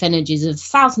life energies of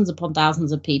thousands upon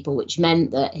thousands of people, which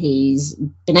meant that he's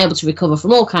been able to recover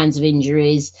from all kinds of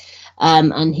injuries,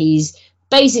 and he's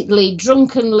basically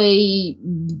drunkenly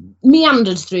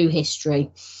meandered through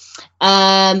history.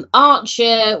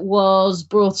 Archer was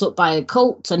brought up by a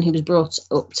cult, and he was brought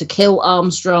up to kill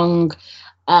Armstrong.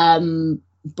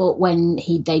 But when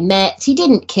they met, he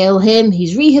didn't kill him.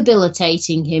 He's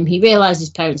rehabilitating him. He realised his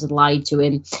parents had lied to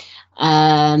him.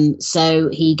 So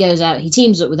he goes out, he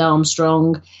teams up with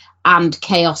Armstrong, and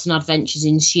chaos and adventures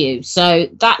ensue. So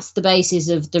that's the basis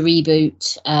of the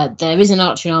reboot. There is an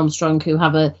Archer and Armstrong who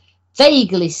have a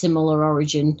vaguely similar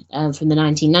origin from the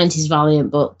 1990s Valiant,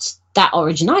 but that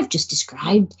origin I've just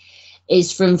described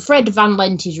is from Fred Van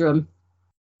Lente's run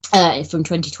from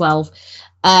 2012.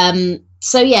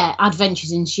 So yeah,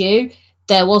 adventures ensue.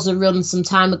 There was a run some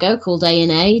time ago called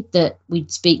A&A that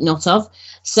we'd speak not of.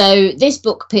 So this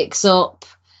book picks up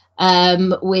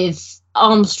with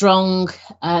Armstrong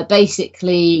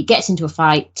basically gets into a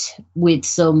fight with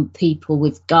some people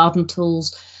with garden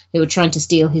tools who are trying to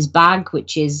steal his bag,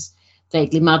 which is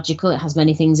vaguely magical. It has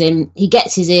many things in. He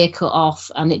gets his ear cut off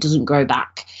and it doesn't grow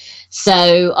back.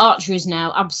 So Archer is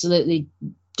now absolutely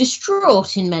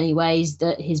distraught in many ways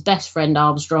that his best friend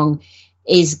Armstrong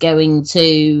is going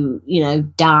to,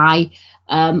 die.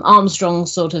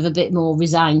 Armstrong's sort of a bit more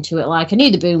resigned to it. Like, I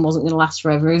knew the boom wasn't going to last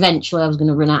forever. Eventually I was going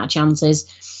to run out of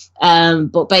chances.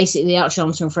 But basically Archer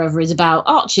Armstrong Forever is about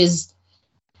Archer's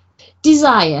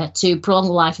desire to prolong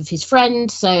the life of his friend.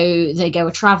 So they go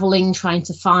travelling, trying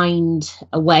to find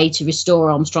a way to restore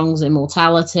Armstrong's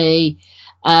immortality.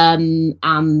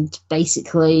 And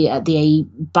basically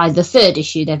by the third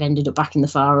issue, they've ended up back in the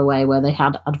Faraway where they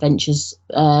had adventures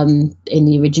in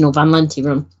the original Van Lente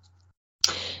run.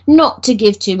 Not to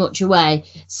give too much away.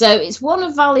 So it's one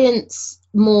of Valiant's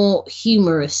more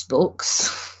humorous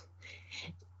books.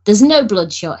 There's no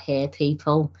bloodshot here,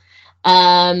 people.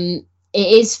 It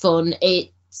is fun.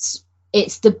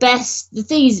 It's the best. The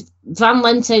thing is, Van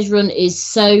Lente's run is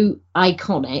so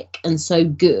iconic and so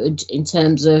good in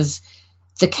terms of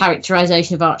the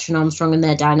characterization of Archer and Armstrong and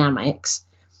their dynamics.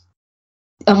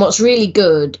 And what's really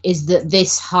good is that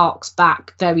this harks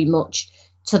back very much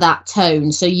to that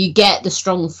tone. So you get the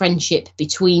strong friendship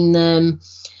between them.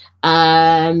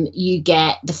 You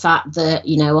get the fact that,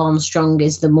 Armstrong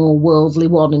is the more worldly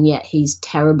one, and yet he's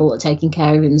terrible at taking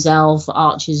care of himself.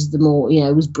 Archer's the more,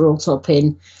 was brought up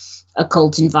in a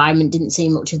cult environment, didn't see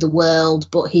much of the world,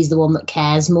 but he's the one that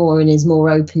cares more and is more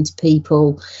open to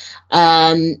people.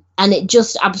 And it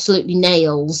just absolutely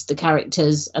nails the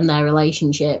characters and their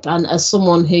relationship. And as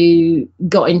someone who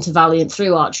got into Valiant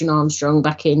through Archer and Armstrong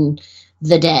back in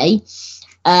the day,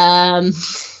 God,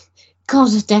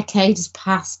 a decade has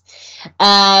passed.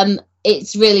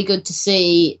 It's really good to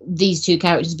see these two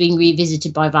characters being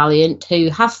revisited by Valiant, who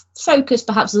have focused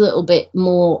perhaps a little bit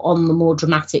more on the more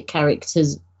dramatic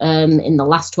characters in the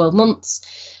last 12 months.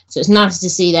 So it's nice to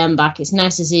see them back. It's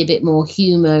nice to see a bit more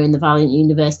humour in the Valiant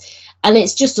universe. And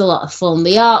it's just a lot of fun.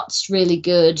 The art's really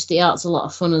good. The art's a lot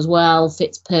of fun as well.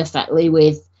 Fits perfectly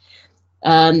with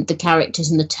the characters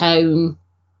and the tone.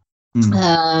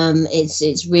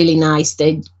 It's really nice.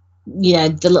 The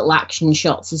little action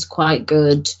shots is quite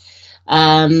good.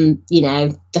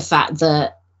 The fact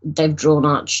that they've drawn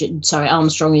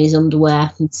Armstrong in his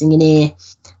underwear, missing an ear.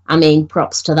 I mean,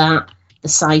 props to that. The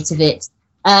sight of it.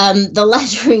 The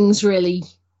lettering's really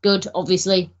good,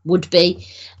 obviously, would be.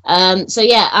 So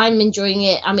yeah, I'm enjoying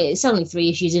it. I mean, it's only 3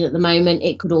 issues in at the moment.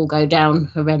 It could all go down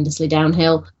horrendously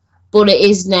downhill, but it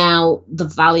is now the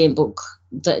Valiant book.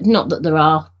 Not that there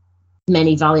are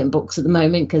many Valiant books at the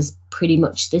moment, because pretty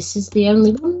much this is the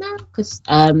only one now, because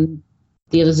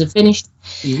the others have finished.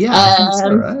 Yeah, I think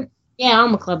so, right? Yeah,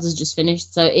 Armorclads has just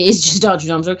finished, so it is just Archer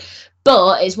and Armstrong.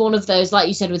 But it's one of those, like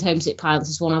you said with Homesick Pilots,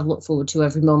 it's one I've looked forward to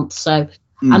every month. So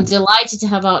I'm delighted to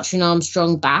have Archer and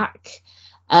Armstrong back,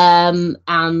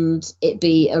 and it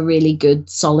be a really good,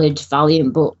 solid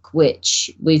Valiant book,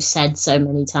 which we've said so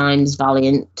many times,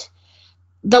 Valiant.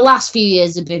 The last few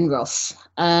years have been rough,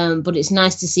 but it's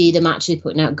nice to see them actually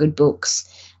putting out good books.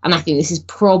 And I think this is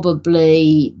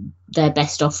probably their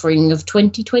best offering of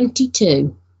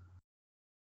 2022.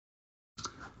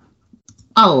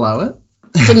 I'll allow it.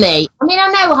 For me, I mean, I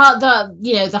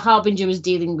know the Harbinger was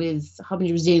dealing with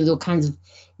all kinds of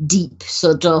deep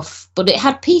stuff, but it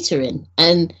had Peter in,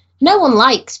 and no one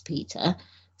likes Peter,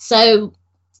 so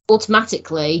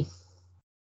automatically,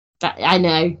 that I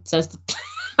know. So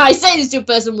I say this to a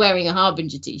person wearing a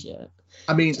Harbinger t-shirt.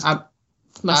 I mean, I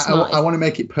want to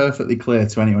make it perfectly clear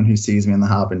to anyone who sees me in the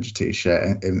Harbinger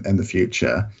t-shirt in the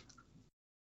future.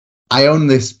 I own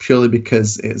this purely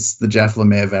because it's the Jeff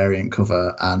Lemire variant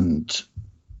cover, and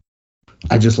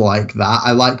I just like that.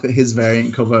 I like that his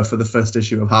variant cover for the first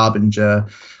issue of Harbinger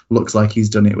looks like he's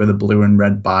done it with a blue and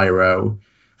red biro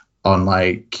on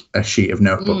like a sheet of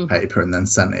notebook paper and then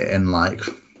sent it in like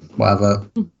whatever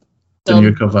the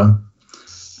new cover.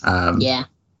 Yeah,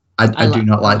 I do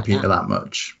not like Peter that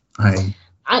much.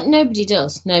 Nobody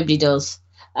does.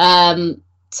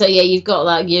 So yeah, you've got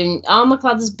that.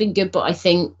 Armorclad has been good, but I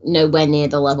think nowhere near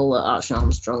the level that Archer and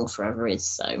Armstrong Forever is.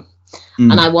 So,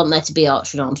 and I want there to be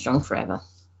Archer and Armstrong Forever.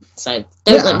 So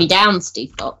don't let me down,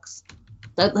 Steve Fox.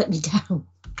 Don't let me down.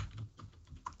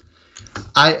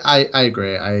 I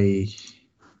agree.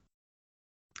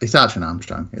 It's Archer and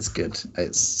Armstrong. It's good.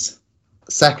 It's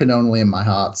second only in my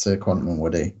heart to Quantum and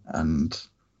Woody, and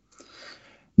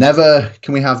never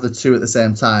can we have the two at the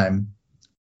same time.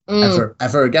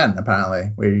 Ever again.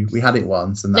 Apparently, we had it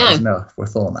once, and that was enough. We're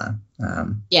full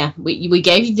now. Yeah, we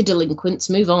gave you the delinquents.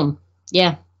 Move on.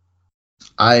 Yeah,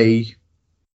 I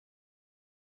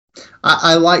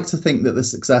like to think that the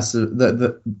success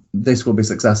that this will be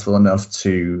successful enough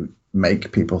to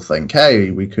make people think,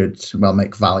 hey, we could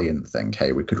make Valiant think,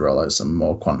 hey, we could roll out some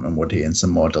more Quantum and Woody and some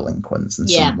more delinquents and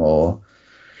some more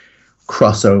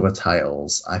crossover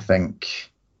titles. I think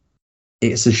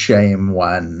it's a shame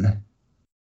when.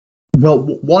 Well,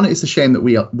 one, it's a shame that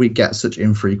we get such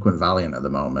infrequent Valiant at the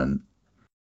moment,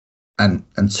 and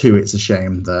two, it's a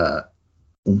shame that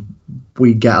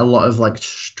we get a lot of like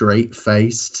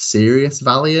straight-faced, serious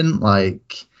Valiant.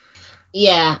 Like,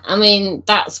 yeah, I mean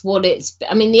that's what it's.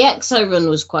 I mean, the EXO run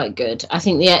was quite good. I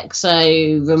think the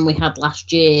EXO run we had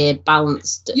last year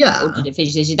balanced. Yeah, or did it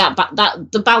finish this year? That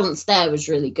the balance there was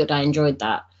really good. I enjoyed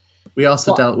that. We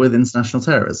also dealt with international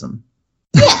terrorism.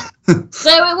 Yeah. So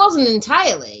it wasn't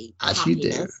entirely as you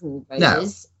do. No.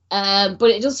 But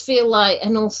it does feel like,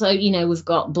 and also, we've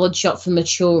got Bloodshot for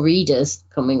mature readers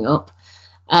coming up,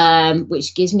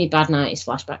 which gives me bad 90s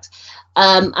flashbacks.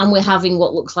 And we're having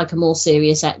what looks like a more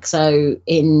serious EXO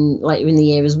later in the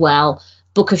year as well.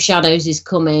 Book of Shadows is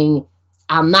coming,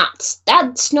 and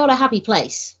that's not a happy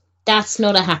place. That's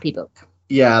not a happy book.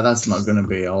 Yeah, that's not going to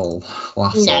be all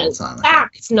all the time.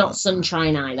 That's not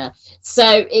sunshine either.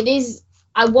 So it is.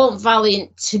 I want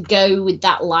Valiant to go with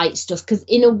that light stuff, because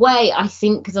in a way, I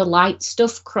think the light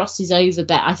stuff crosses over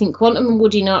better. I think Quantum and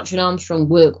Woody and Archer and Armstrong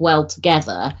work well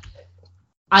together.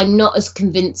 I'm not as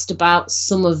convinced about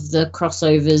some of the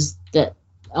crossovers that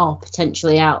are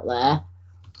potentially out there.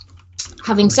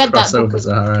 Having said that, the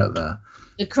crossovers are out there.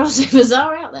 The crossovers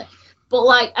are out there. But,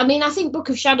 I think Book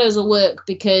of Shadows will work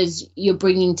because you're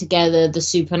bringing together the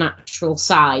supernatural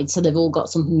side, so they've all got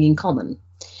something in common.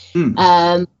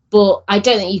 But I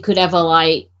don't think you could ever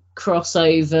cross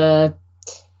over,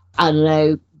 I don't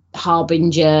know,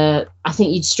 Harbinger. I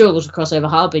think you'd struggle to cross over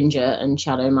Harbinger and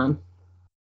Shadowman.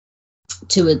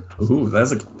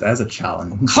 There's a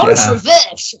challenge.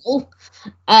 Controversial.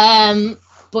 Yeah.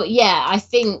 But yeah, I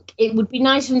think it would be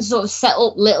nice to sort of set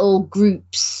up little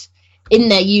groups in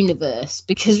their universe,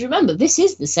 because remember, this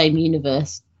is the same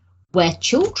universe where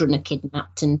children are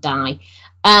kidnapped and die.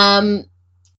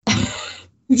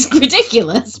 It's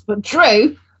ridiculous, but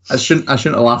true. I shouldn't have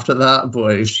laughed at that,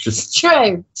 but it's just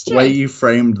true. The way you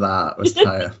framed that was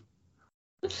tired.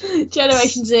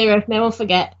 Generation Zero, never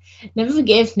forget, never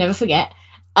forgive, never forget.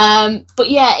 But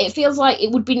yeah, it feels like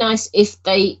it would be nice if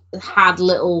they had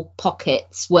little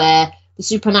pockets where the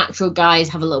supernatural guys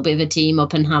have a little bit of a team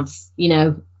up and have,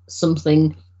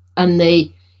 something, and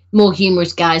the more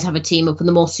humorous guys have a team up, and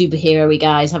the more superhero-y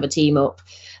guys have a team up,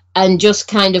 and just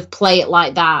kind of play it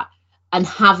like that. And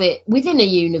have it within a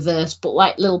universe, but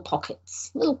like little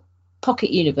pockets, little pocket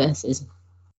universes.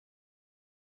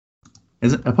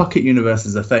 Is it a pocket universe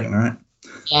is a thing, right?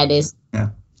 Yeah, it is.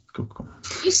 Yeah, cool.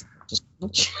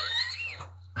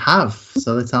 Have,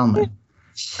 so they tell me.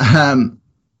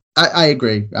 I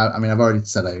agree. I mean, I've already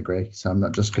said I agree, so I'm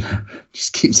not just gonna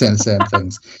just keep saying the same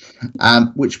things.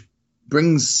 Which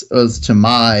brings us to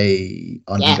my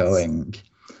ongoing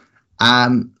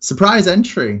surprise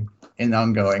entry. In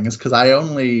ongoing is because I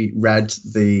only read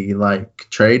the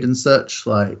trade and such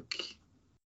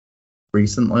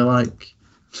recently.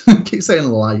 Keep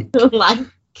saying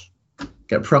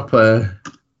get proper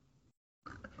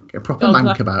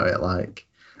mank about it.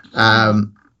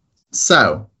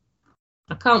 So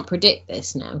I can't predict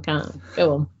this now, can I?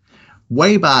 Go on.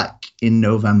 Way back in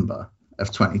November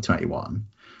of 2021,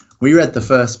 we read the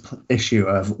first issue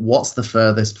of What's the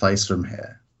Furthest Place from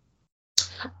Here?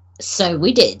 So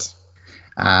we did.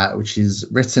 Which is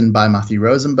written by Matthew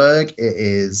Rosenberg. It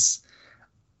is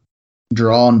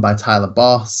drawn by Tyler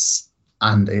Boss.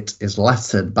 and it is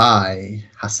lettered by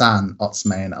Hassan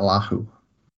Otsmane Allahu.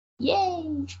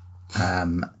 Yay!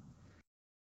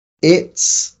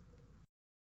 It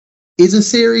is a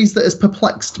series that has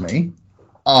perplexed me.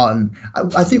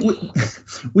 I think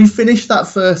we finished that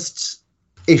first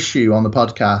issue on the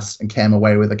podcast and came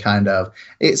away with a kind of,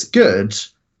 it's good,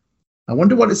 I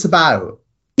wonder what it's about.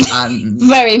 And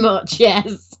very much,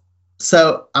 yes.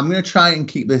 So I'm going to try and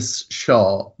keep this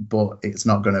short, but it's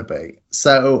not going to be.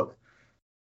 So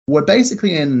we're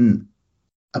basically in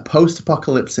a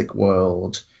post-apocalyptic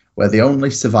world where the only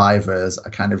survivors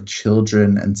are kind of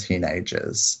children and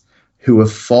teenagers who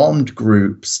have formed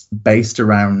groups based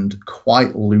around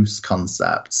quite loose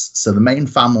concepts. So the main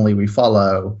family we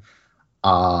follow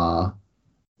are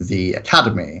the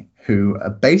Academy, who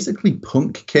are basically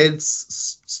punk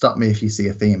kids. Stop me if you see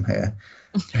a theme here.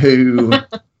 Who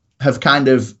have kind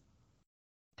of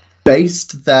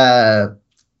based their,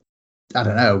 I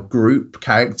don't know, group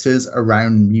characters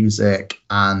around music,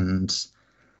 and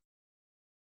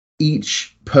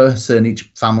each person,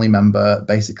 each family member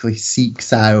basically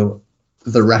seeks out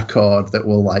the record that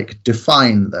will like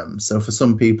define them. So for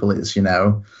some people it's, you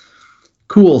know,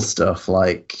 cool stuff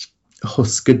like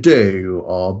Husker Du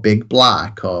or Big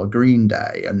Black or Green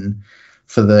Day, and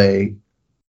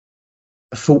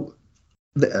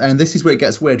and this is where it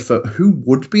gets weird, for who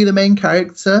would be the main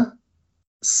character,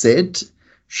 Sid,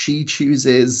 she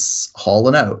chooses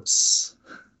Hall & Oates,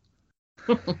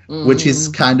 which is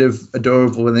kind of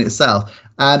adorable in itself.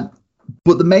 But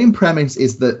the main premise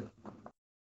is that,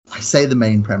 I say the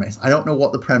main premise, I don't know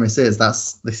what the premise is.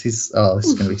 This is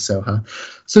going to be so hard.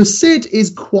 So Sid is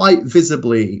quite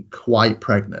visibly quite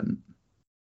pregnant.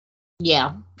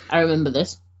 Yeah, I remember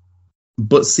this.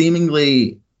 But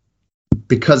seemingly,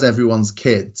 because everyone's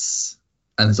kids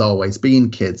and has always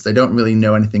been kids, they don't really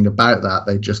know anything about that.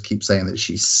 They just keep saying that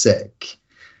she's sick,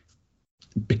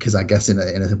 because I guess in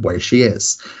a way she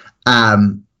is.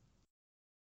 And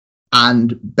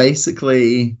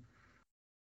basically,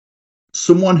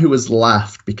 someone who was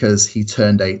left because he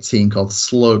turned 18, called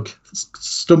Slug,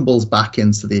 stumbles back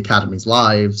into the Academy's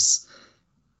lives,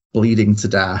 bleeding to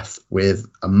death with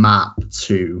a map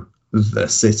to the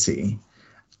city,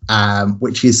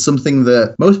 which is something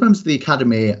that most members of the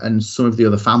Academy and some of the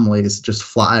other families just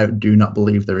flat out do not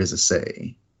believe there is a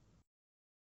city.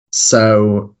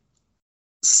 So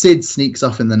Sid sneaks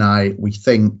off in the night, we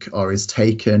think, or is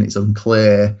taken, it's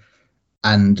unclear,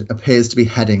 and appears to be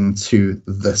heading to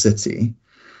the city.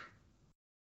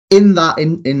 In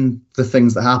the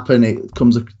things that happen, it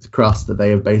comes across that they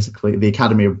have basically, the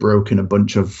Academy have broken a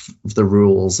bunch of the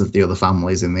rules of the other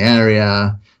families in the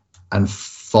area and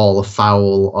fall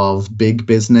afoul of big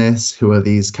business, who are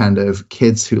these kind of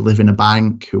kids who live in a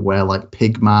bank, who wear like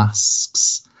pig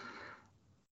masks.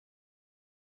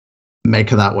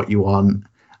 Make of that what you want.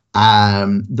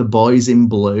 The Boys in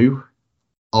Blue,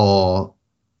 or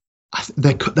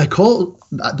they're called,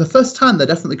 the first time they're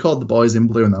definitely called the Boys in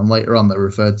Blue, and then later on they're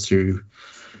referred to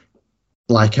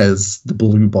like as the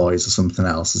Blue Boys or something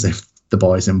else, as if the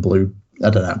Boys in Blue, I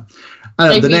don't know.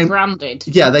 They the rebranded.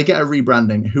 Yeah, they get a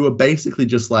rebranding, who are basically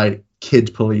just like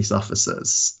kid police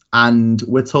officers. And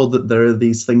we're told that there are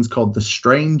these things called the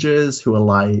Strangers, who are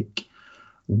like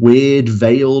weird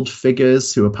veiled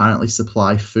figures who apparently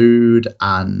supply food,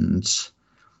 and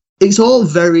it's all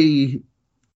very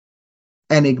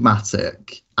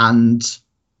enigmatic. And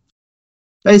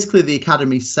basically the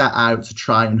Academy set out to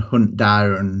try and hunt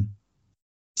down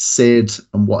Sid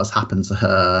and what has happened to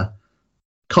her,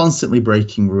 constantly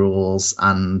breaking rules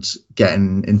and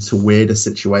getting into weirder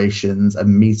situations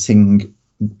and meeting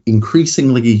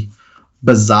increasingly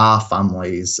bizarre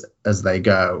families as they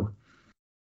go.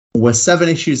 We're 7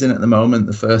 issues in at the moment.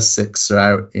 The first 6 are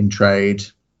out in trade.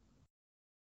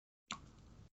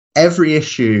 Every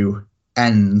issue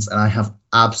ends, and I have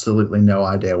absolutely no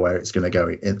idea where it's going to go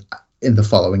in the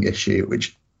following issue,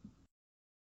 which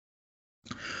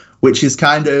is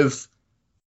kind of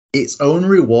its own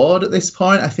reward at this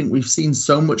point. I think we've seen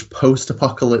so much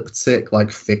post-apocalyptic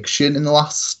like fiction in the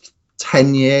last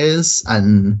 10 years,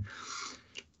 and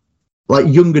like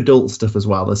young adult stuff as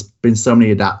well. There's been so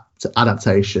many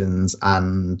adaptations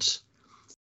and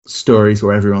stories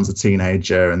where everyone's a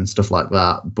teenager and stuff like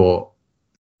that, but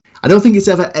I don't think it's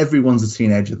ever everyone's a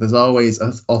teenager. There's always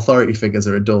authority figures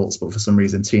are adults, but for some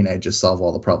reason teenagers solve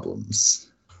all the problems.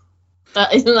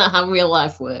 Isn't that how real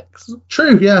life works?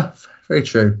 True, yeah, very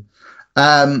true.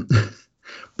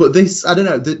 But this, I don't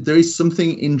know, there is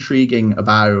something intriguing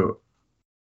about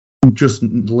just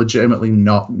legitimately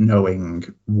not knowing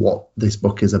what this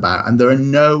book is about, and there are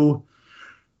no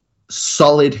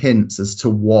solid hints as to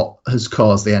what has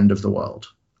caused the end of the world.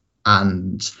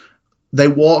 And they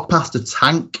walk past a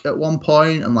tank at one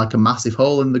point and like a massive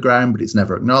hole in the ground, but it's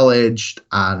never acknowledged.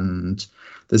 And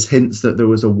there's hints that there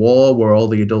was a war where all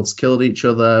the adults killed each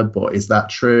other, but is that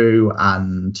true?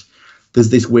 And there's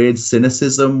this weird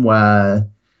cynicism where,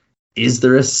 is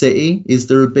there a city? Is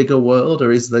there a bigger world,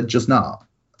 or is there just not?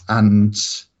 And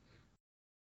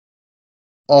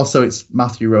also it's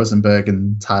Matthew Rosenberg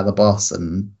and Tyler Boss,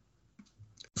 and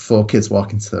 4 kids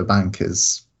walking to the bank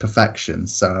is perfection.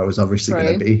 So I was obviously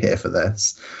going to be here for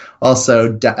this.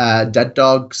 Also, Dead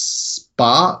Dogs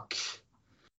Bark.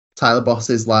 Tyler Boss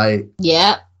is like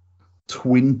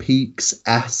Twin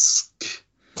Peaks-esque.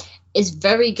 It's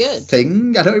very good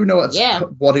thing. I don't even know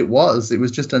what it was. It was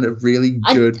just a really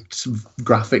good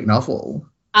graphic novel.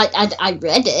 I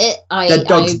read it. Dead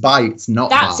Dogs Bite, not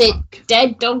that's Bark. It.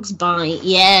 Dead Dogs Bite.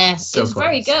 Yeah, so it's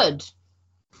very good.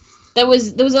 There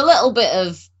was a little bit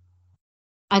of,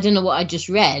 I don't know what I just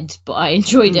read, but I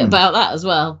enjoyed it about that as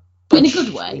well, but in a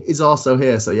good way. It's also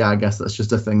here, so yeah, I guess that's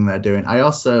just a thing they're doing. I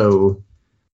also,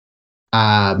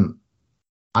 I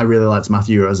really liked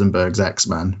Matthew Rosenberg's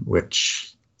X-Men,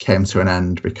 which came to an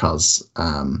end because,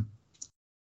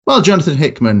 Jonathan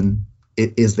Hickman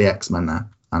is the X-Men now,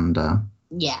 and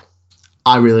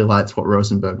I really liked what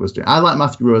Rosenberg was doing. I like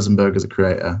Matthew Rosenberg as a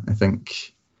creator. I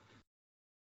think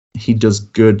he does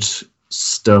good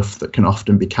stuff that can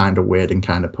often be kind of weird and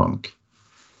kind of punk.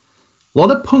 A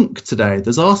lot of punk today.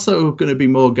 There's also going to be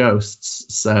more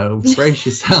ghosts, so brace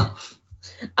yourself.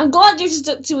 I'm glad you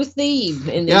stuck to a theme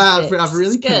in this. Yeah, I've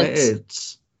really committed.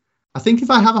 I think if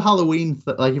I have a Halloween,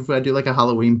 if I do like a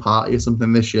Halloween party or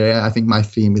something this year, I think my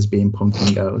theme is being punk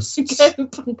and ghosts.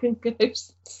 Punk and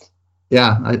ghosts.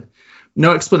 Yeah,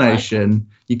 no explanation.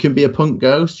 You can be a punk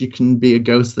ghost. You can be a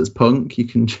ghost that's punk. You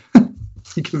can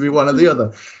you can be one or the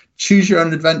other. Choose your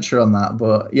own adventure on that.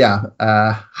 But yeah,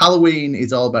 Halloween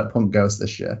is all about punk ghosts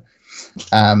this year.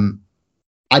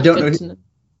 I don't know.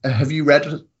 Have you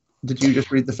read? Did you just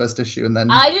read the first issue and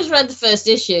then? I just read the first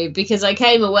issue because I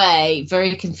came away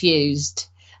very confused.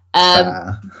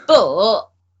 But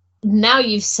now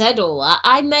you've said all that,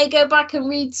 I may go back and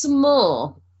read some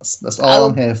more. That's all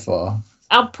I'm here for.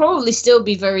 I'll probably still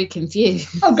be very confused.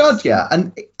 Oh God, yeah,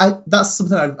 and that's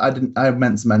something I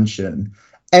meant to mention.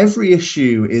 Every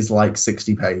issue is like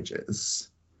 60 pages.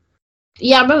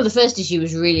 Yeah, I remember the first issue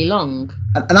was really long.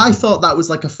 And I thought that was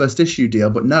like a first issue deal,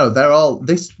 but no, they're all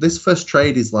this first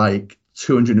trade is like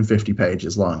 250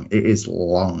 pages long. It is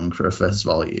long for a first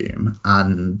volume,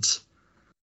 and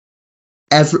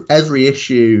every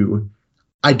issue,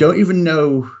 I don't even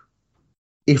know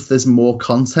if there's more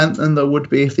content than there would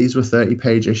be if these were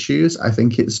 30-page issues. I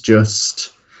think it's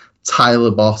just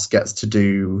Tyler Boss gets to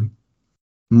do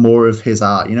more of his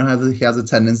art. You know how he has a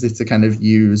tendency to kind of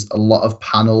use a lot of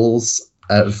panels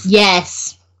of...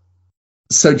 Yes.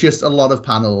 So just a lot of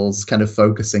panels kind of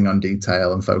focusing on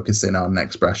detail and focusing on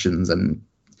expressions and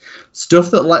stuff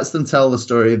that lets them tell the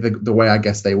story the way I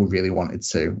guess they really wanted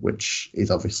to, which is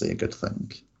obviously a good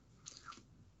thing.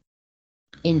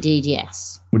 Indeed,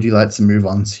 yes. Would you like to move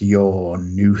on to your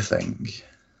new thing?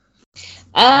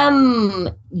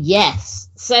 Yes.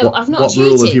 So I've not cheated.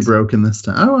 What rule have you broken this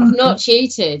time? Oh, okay. I've not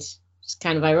cheated. It's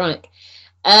kind of ironic.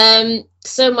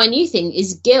 So my new thing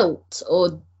is Gilt,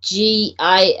 or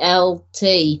Gilt,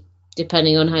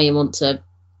 depending on how you want to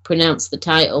pronounce the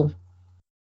title.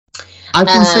 I've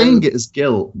been saying it as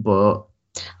Gilt, but...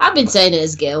 I've been saying it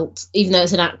as Gilt, even though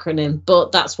it's an acronym,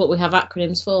 but that's what we have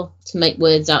acronyms for, to make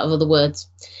words out of other words.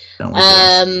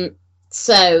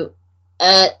 So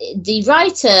the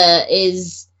writer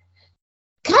is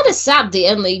kind of sad, the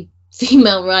only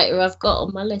female writer I've got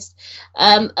on my list.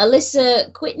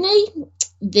 Alyssa Whitney.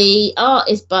 The art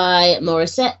is by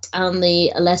Morissette and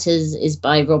the letters is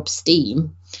by Rob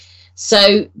Steam.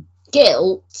 So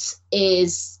Gilt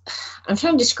is... I'm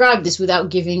trying to describe this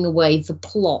without giving away the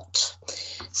plot.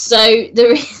 So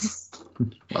there is...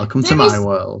 Welcome to my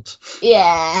world.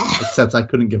 Yeah. Except I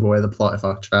couldn't give away the plot if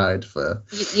I tried for...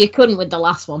 You couldn't with the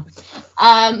last one.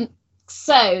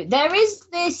 So there is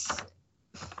this...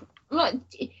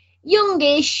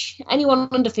 youngish, anyone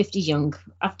under 50 is young,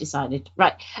 I've decided.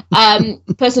 Right.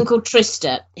 Person called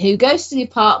Trista, who goes to the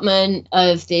apartment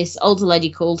of this older lady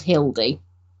called Hildy.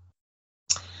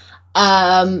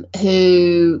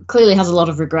 Who clearly has a lot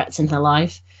of regrets in her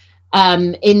life.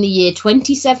 In the year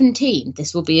 2017,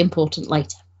 this will be important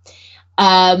later.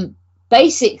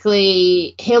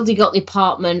 Basically, Hildy got the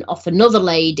apartment off another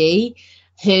lady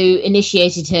who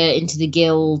initiated her into the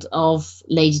Guild of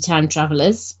Lady Time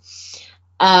Travellers.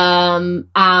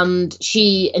 And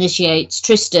she initiates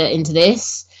Trista into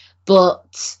this,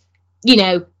 but, you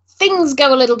know, things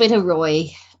go a little bit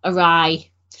awry.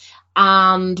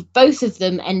 and both of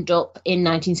them end up in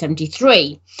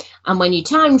 1973. And when you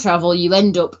time travel, you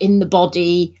end up in the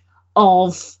body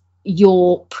of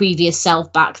your previous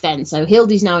self back then. So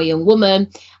Hildy's now a young woman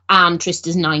and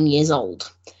Trista's 9 years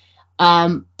old.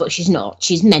 But she's not.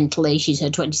 She's mentally, she's her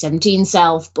 2017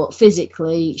 self, but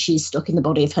physically she's stuck in the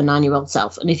body of her 9-year-old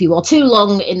self. And if you are too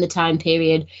long in the time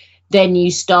period, then you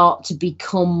start to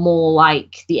become more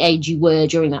like the age you were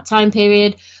during that time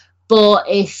period. But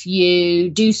if you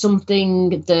do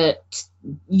something that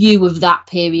you of that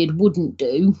period wouldn't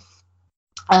do,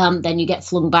 then you get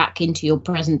flung back into your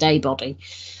present day body.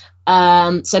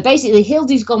 So basically,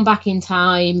 Hildy's gone back in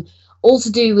time, all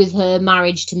to do with her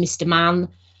marriage to Mr. Mann,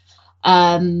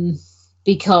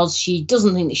 because she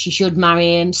doesn't think that she should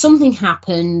marry him. Something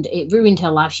happened, it ruined her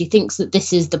life. She thinks that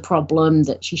this is the problem,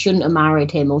 that she shouldn't have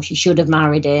married him, or she should have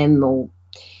married him, or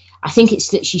I think it's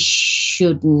that she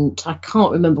shouldn't. I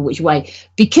can't remember which way,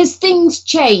 because things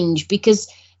change, because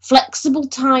flexible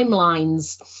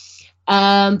timelines.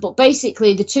 But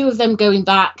basically, the two of them going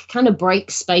back kind of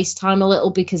breaks space-time a little,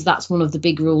 because that's one of the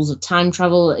big rules of time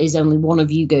travel, is only one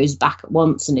of you goes back at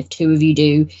once, and if two of you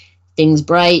do, things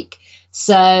break.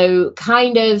 So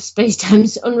kind of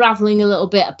space-time's unraveling a little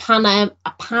bit. A Pan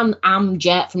Am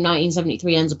jet from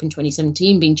 1973 ends up in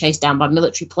 2017 being chased down by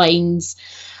military planes.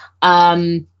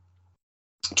 Trista's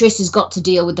got to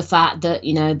deal with the fact that,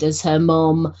 you know, there's her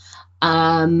mum,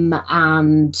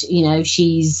 and, you know,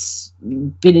 she's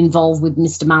been involved with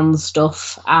Mr. Mann's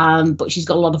stuff, but she's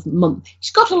got a lot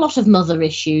of mother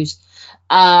issues.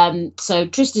 So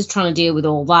Trista's trying to deal with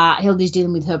all that. Hildy's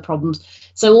dealing with her problems.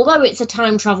 So although it's a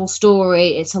time travel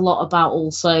story, it's a lot about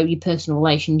also your personal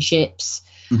relationships.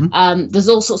 Mm-hmm. There's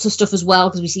all sorts of stuff as well,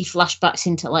 because we see flashbacks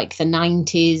into like the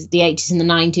 90s, the 80s and the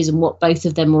 90s, and what both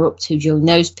of them were up to during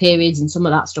those periods. And some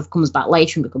of that stuff comes back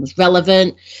later and becomes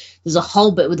relevant. There's a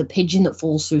whole bit with a pigeon that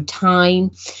falls through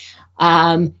time.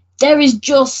 There is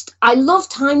just, I love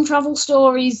time travel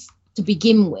stories to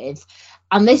begin with.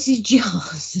 And this is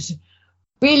just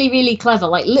really, really clever.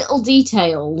 Like, little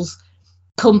details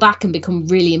come back and become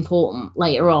really important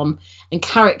later on, and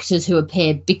characters who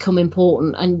appear become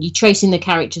important, and you're tracing the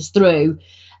characters through,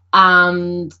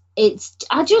 and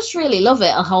I just really love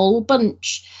it a whole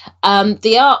bunch.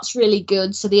 The art's really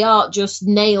good, so the art just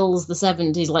nails the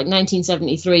 70s, like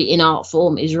 1973 in art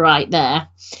form is right there.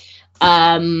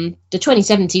 The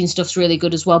 2017 stuff's really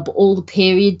good as well, but all the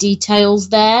period details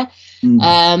there.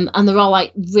 And they're all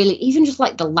like really, even just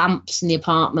like the lamps in the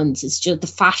apartments, it's just the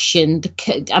fashion.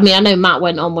 I mean, I know Matt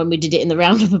went on when we did it in the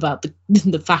roundup about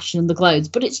the fashion and the clothes,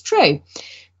 but it's true.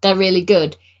 They're really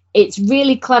good. It's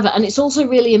really clever, and it's also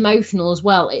really emotional as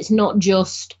well. It's not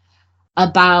just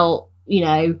about, you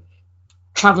know,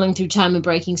 traveling through time and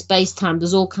breaking space-time.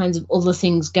 There's all kinds of other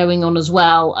things going on as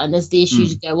well, and as the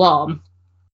issues go on,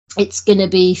 it's going to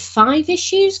be 5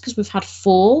 issues, because we've had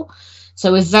 4.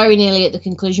 So we're very nearly at the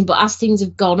conclusion. But as things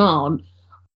have gone on,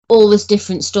 all this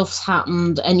different stuff's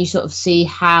happened, and you sort of see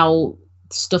how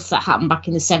stuff that happened back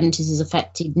in the 70s is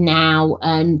affected now,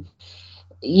 and,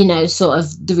 you know, sort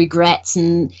of the regrets.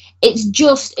 And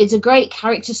it's a great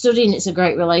character study, and it's a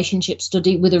great relationship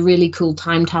study with a really cool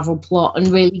time travel plot and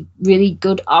really, really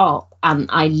good art. And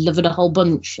I love it a whole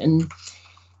bunch, and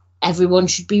everyone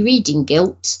should be reading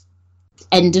Guilt.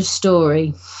 End of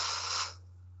story.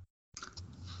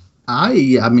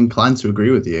 I am inclined to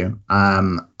agree with you.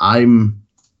 I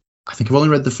think I've only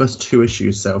read the first 2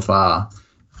 issues so far.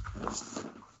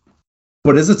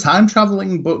 But as a time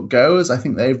traveling book goes, I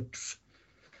think they've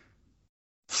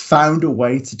found a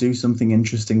way to do something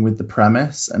interesting with the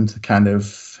premise, and to kind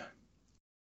of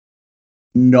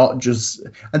not just,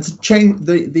 and to change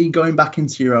the going back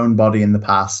into your own body in the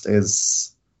past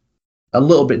is a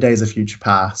little bit Days of Future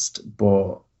Past,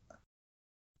 but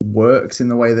works in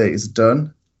the way that it's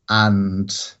done. And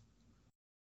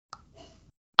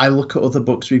I look at other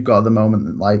books we've got at the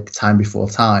moment, like Time Before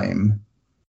Time,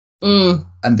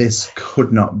 and this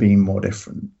could not be more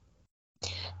different.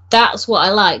 That's what I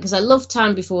like, because I love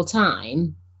Time Before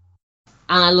Time,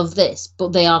 and I love this,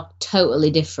 but they are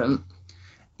totally different.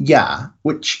 Yeah,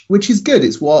 which is good.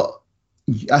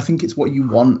 I think it's what you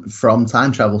want from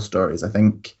time travel stories. I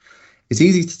think it's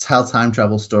easy to tell time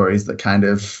travel stories that kind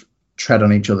of tread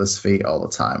on each other's feet all the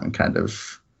time and kind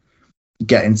of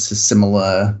get into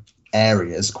similar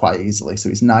areas quite easily. So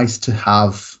it's nice to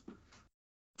have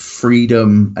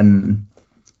freedom and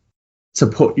to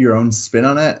put your own spin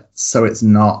on it, so it's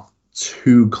not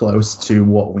too close to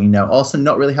what we know. Also,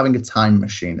 not really having a time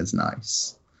machine is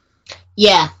nice.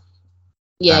 Yeah,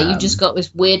 you've just got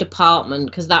this weird apartment,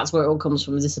 because that's where it all comes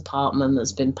from, this apartment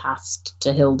that's been passed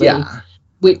to Hildy. Yeah,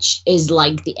 which is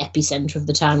like the epicenter of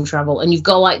the time travel. And you've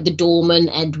got like the doorman,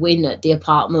 Edwin, at the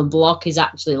apartment block is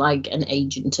actually like an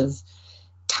agent of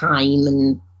time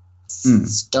and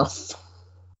stuff.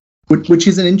 Which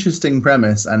is an interesting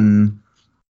premise. And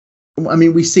I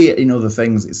mean, we see it in other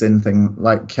things. It's in things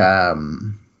like El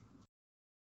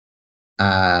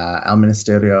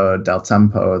Ministerio del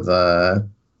Tiempo, the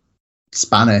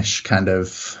Spanish kind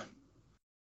of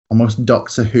almost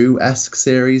Doctor Who-esque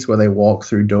series where they walk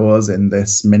through doors in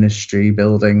this ministry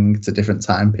building to different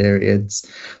time periods.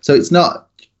 So it's not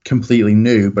completely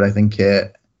new, but I think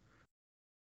it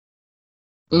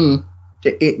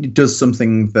does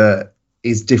something that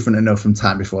is different enough from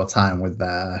Time Before Time with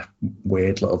their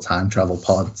weird little time travel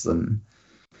pods, and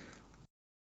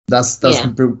that's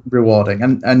rewarding.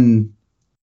 And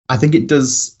I think it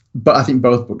does, but I think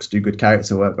both books do good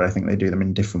character work, but I think they do them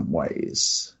in different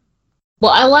ways.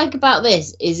 What I like about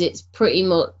this is it's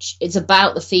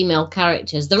about the female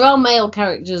characters. There are male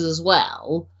characters as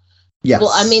well. Yes.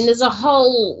 But I mean, there's a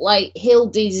whole, like,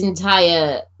 Hildy's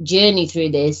entire journey through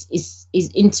this is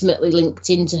intimately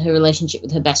linked into her relationship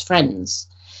with her best friends,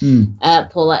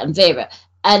 Paulette and Vera.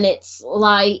 And it's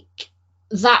like,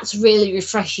 that's really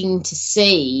refreshing to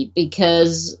see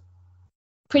because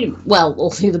pretty well, all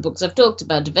three of the books I've talked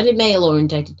about are very male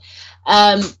orientated.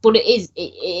 But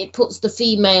it puts the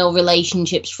female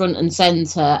relationships front and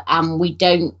center, and we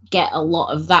don't get a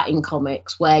lot of that in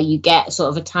comics where you get sort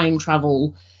of a time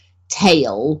travel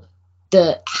tale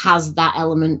that has that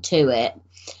element to it.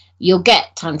 You'll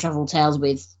get time travel tales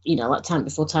with, like Time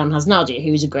Before Time has Nadia,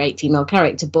 who's a great female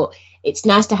character, but it's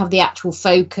nice to have the actual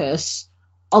focus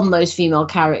on those female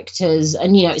characters.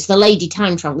 And, it's the Lady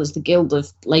Time Travelers, the Guild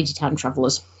of Lady Time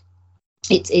Travelers.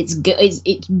 It's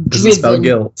driven. Spell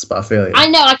guilt, but I feel it. I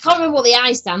know, I can't remember what the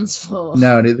I stands for.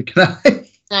 No, neither can I.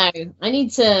 No,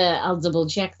 I'll double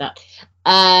check that.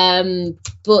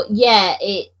 But yeah,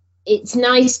 it's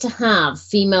nice to have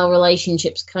female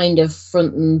relationships kind of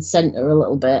front and center a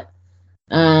little bit.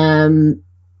 And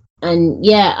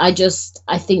yeah, I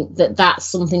think that's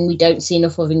something we don't see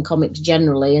enough of in comics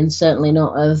generally, and certainly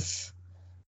not of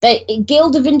the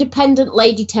Guild of Independent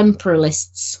Lady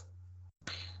Temporalists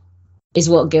is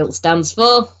what GILT stands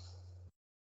for.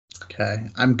 Okay,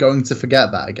 I'm going to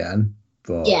forget that again.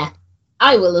 But yeah,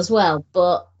 I will as well.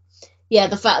 But yeah,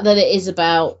 the fact that it is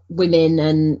about women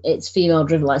and it's female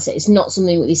driven, like I said, it's not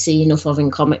something that we see enough of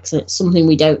in comics, and it's something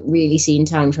we don't really see in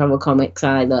time travel comics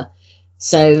either.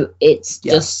 So it's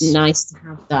just nice to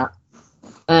have that.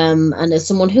 And as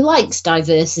someone who likes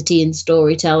diversity in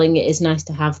storytelling, it is nice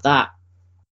to have that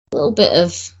little bit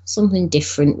of something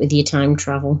different with your time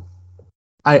travel.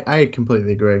 I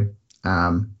completely agree.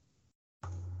 And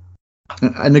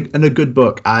a good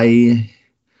book. I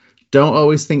don't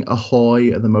always think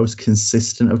Ahoy are the most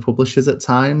consistent of publishers at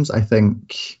times. I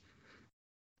think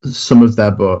some of their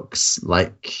books,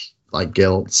 like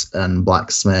Guilt and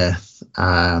Blacksmith,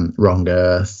 Wrong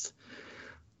Earth,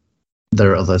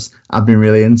 there are others I've been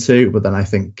really into, but then I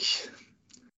think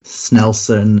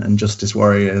Snelson and Justice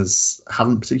Warriors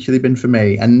haven't particularly been for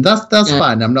me, and that's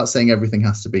fine. I'm not saying everything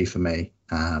has to be for me,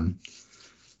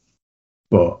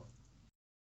 but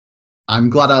I'm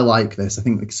glad I like this. I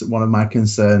think one of my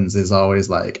concerns is always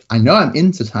like, I know I'm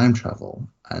into time travel,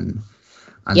 and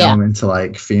I know I'm into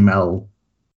like female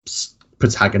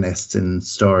protagonists in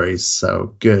stories,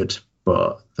 so good,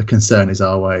 but the concern is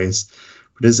always,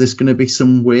 but is this going to be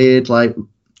some weird like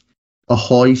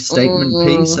Ahoy statement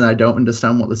piece, and I don't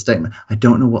understand what the statement. I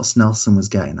don't know what Snelson was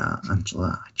getting at,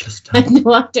 Angela. I just don't.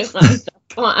 No, I don't. I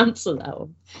can't answer that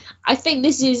one. I think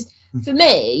this is, for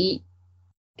me.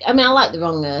 I mean, I like The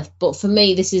Wrong Earth, but for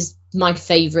me, this is my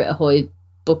favourite Ahoy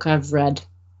book I've read.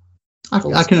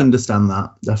 I can understand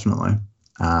that, definitely.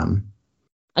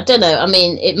 I don't know. I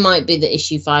mean, it might be that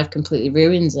issue 5 completely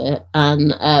ruins it,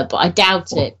 and but I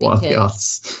doubt it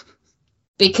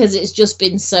because it's just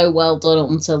been so well done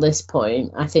up until this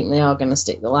point. I think they are going to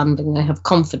stick the landing. I have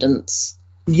confidence.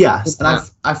 Yes, and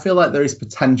I feel like there is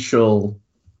potential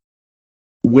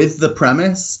with the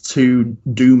premise to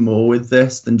do more with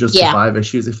this than just the 5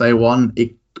 issues if they want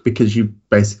it, because you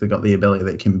basically got the ability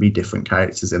that it can be different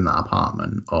characters in that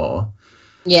apartment or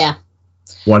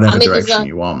whatever direction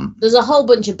you want. There's a whole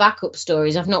bunch of backup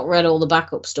stories. I've not read all the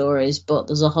backup stories, but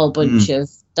there's a whole bunch of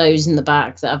those in the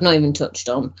back that I've not even touched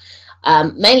on.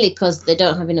 Mainly because they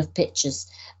don't have enough pictures.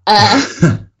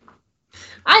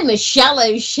 I'm a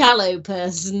shallow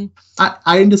person.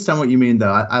 I understand what you mean,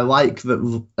 though. I like that,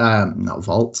 not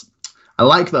Vault. I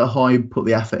like that Ahoy put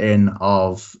the effort in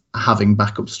of having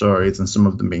backup stories and some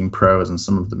of them being prose and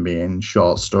some of them being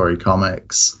short story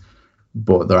comics.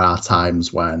 But there are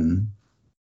times when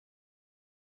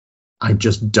I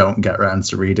just don't get around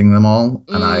to reading them all,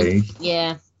 and I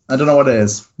don't know what it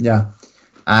is. Yeah.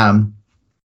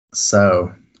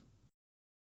 So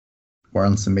we're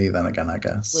on to me then again, I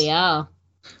guess. We are.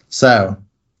 So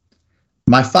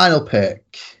my final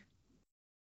pick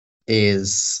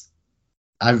is,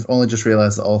 I've only just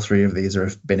realised that all three of these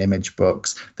have been Image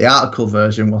books. The article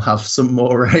version will have some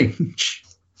more range.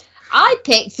 I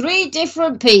picked 3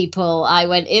 different people. I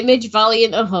went Image,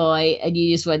 Valiant, Ahoy, and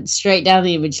you just went straight down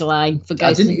the Image line for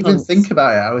Ghost I didn't and even Pulse. think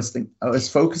about it. I was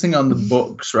focusing on the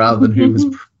books rather than who was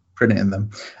printing them.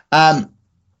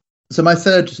 So my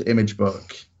third Image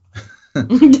book,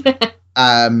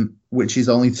 which is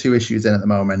only 2 issues in at the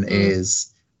moment,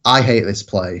 is I Hate This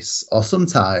Place, or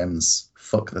sometimes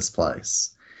Fuck This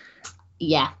Place.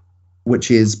 Yeah.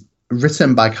 Which is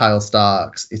written by Kyle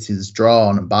Starks. It is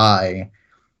drawn by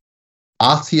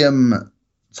Artyom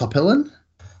Topilin,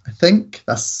 I think.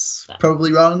 That's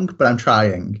probably wrong, but I'm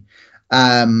trying.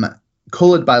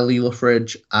 Coloured by Lee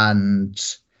Luffridge and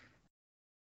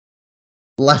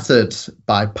lettered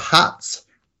by Pat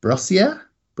Brossier.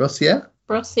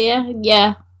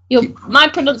 Yeah. My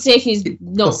pronunciation is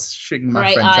not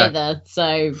great either,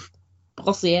 so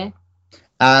Brossier.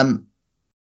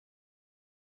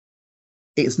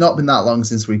 It's not been that long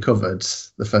since we covered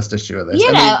the first issue of this.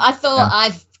 Yeah, I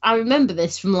thought I remember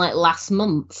this from like last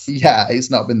month. Yeah,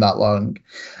 it's not been that long.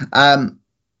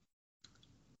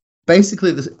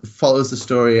 Basically, this follows the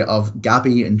story of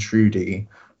Gabby and Trudy,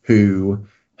 who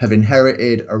have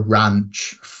inherited a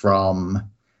ranch from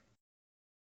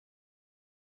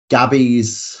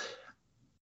Gabby's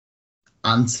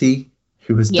auntie,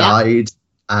 who has died.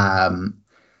 And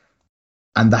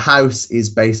the house is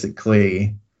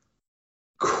basically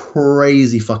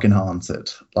crazy fucking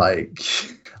haunted, like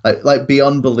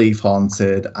beyond belief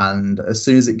haunted. And as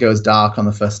soon as it goes dark on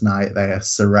the first night, they are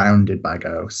surrounded by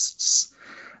ghosts,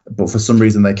 but for some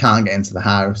reason they can't get into the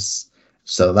house.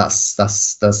 So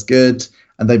that's good.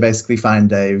 And they basically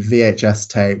find a VHS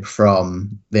tape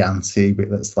from the auntie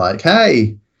that's like,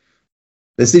 hey,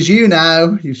 this is you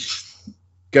now.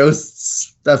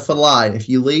 Ghosts are for life. If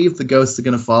you leave, the ghosts are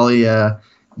going to follow you.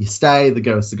 You stay, the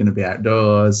ghosts are going to be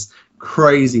outdoors.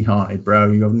 Crazy haunted,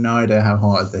 bro. You have no idea how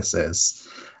haunted this is.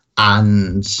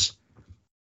 And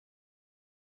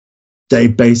they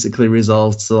basically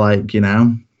resolve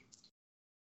to,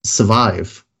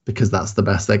 survive, because that's the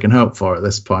best they can hope for at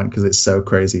this point, because it's so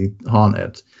crazy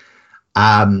haunted.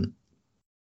 As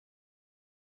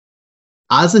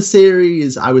a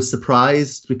series, I was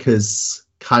surprised because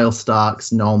Kyle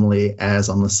Starks normally errs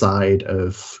on the side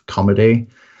of comedy,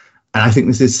 and I think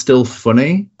this is still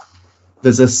funny.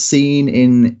 There's a scene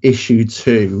in issue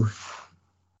 2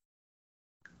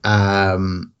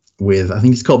 with, I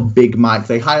think it's called Big Mike.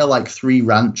 They hire like 3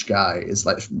 ranch guys,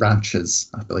 like ranchers,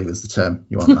 I believe is the term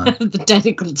you want that. The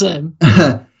technical term.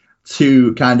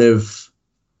 To kind of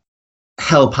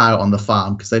help out on the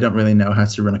farm, because they don't really know how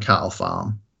to run a cattle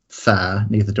farm. Fair,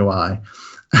 neither do I.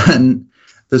 And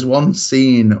there's one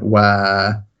scene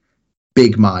where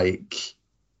Big Mike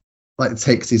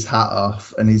takes his hat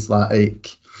off and he's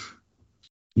like,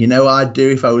 you know what I'd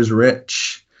do if I was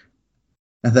rich?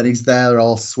 And then he's there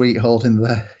all sweet holding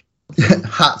the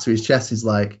hat to his chest. He's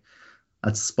like,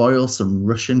 I'd spoil some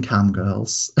Russian cam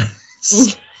girls.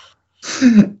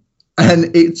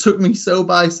 And it took me so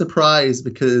by surprise,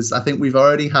 because I think we've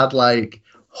already had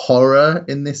horror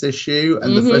in this issue,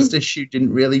 and the first issue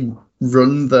didn't really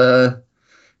run the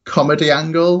comedy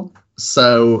angle.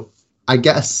 So I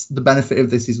guess the benefit of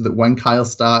this is that when Kyle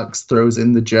Starks throws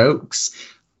in the jokes,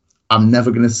 I'm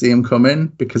never going to see him coming,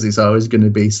 because it's always going to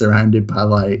be surrounded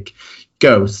by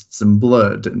ghosts and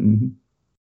blood and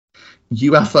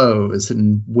UFOs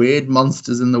and weird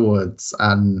monsters in the woods.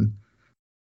 And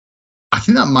I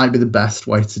think that might be the best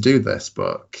way to do this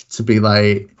book, to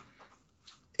be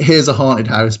here's a haunted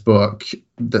house book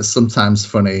that's sometimes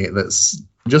funny, that's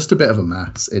just a bit of a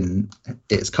mess in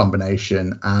its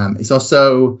combination. It's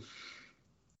also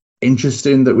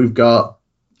interesting that we've got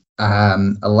a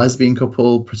lesbian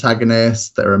couple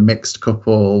protagonist that are a mixed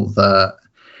couple, that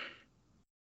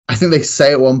I think they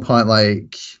say at one point,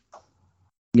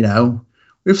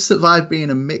 we've survived being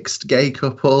a mixed gay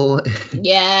couple.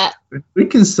 Yeah. We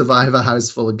can survive a house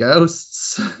full of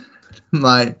ghosts. I'm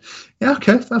like, yeah,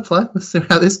 okay, fair play. Let's see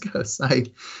how this goes. I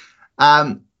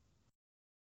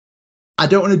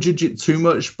don't want to judge it too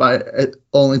much by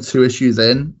only 2 issues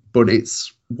in, but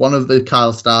it's one of the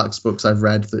Kyle Starks books I've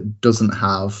read that doesn't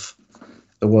have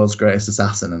the world's greatest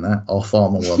assassin in it, or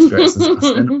former world's greatest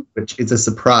assassin, which is a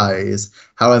surprise.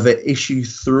 However, issue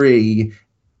 3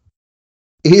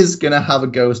 is going to have a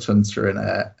ghost hunter in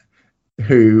it,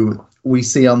 who we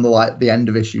see on the end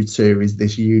of issue 2 is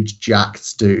this huge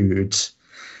jacked dude.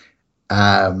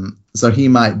 So he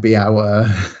might be our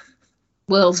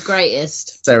world's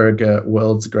greatest surrogate,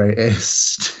 world's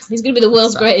greatest. He's going to be the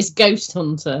world's greatest ghost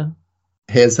hunter.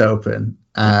 Here's hoping.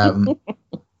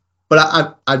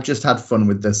 But I've just had fun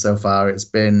with this so far. It's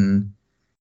been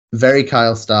very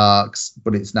Kyle Starks,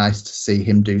 but it's nice to see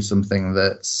him do something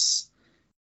that's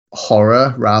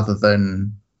horror rather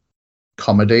than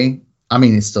comedy. I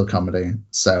mean, it's still comedy.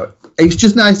 So it's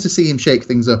just nice to see him shake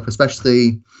things up,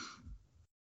 especially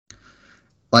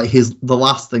like the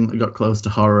last thing that got close to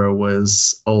horror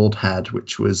was Old Head,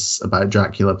 which was about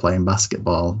Dracula playing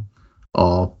basketball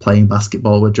or playing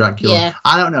basketball with Dracula. Yeah.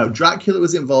 I don't know. Dracula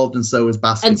was involved and so was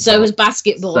basketball. And so was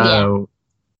basketball, so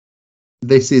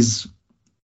this is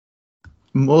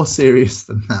more serious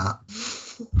than that.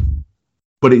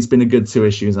 But it's been a good 2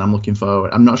 issues and I'm looking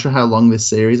forward. I'm not sure how long this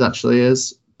series actually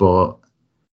is, but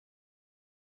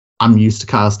I'm used to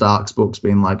Kyle Stark's books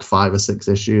being like 5 or 6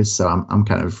 issues, so I'm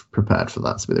kind of prepared for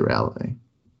that to be the reality.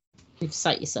 You've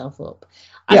set yourself up.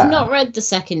 Yeah. I've not read the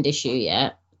 2nd issue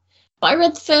yet, but I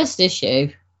read the 1st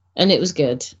issue and it was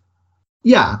good.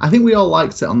 Yeah, I think we all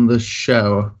liked it on the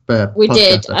show. We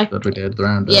did. We did the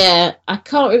roundup. Yeah, I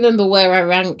can't remember where I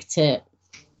ranked it.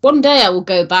 One day I will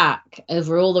go back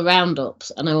over all the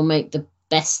roundups and I will make the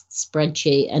best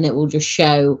spreadsheet and it will just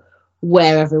show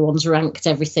where everyone's ranked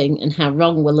everything and how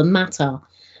wrong Will and Matt are.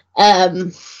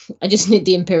 I just need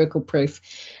the empirical proof.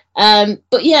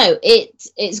 But yeah,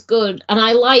 it's good. And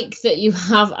I like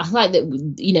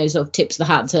that sort of tips the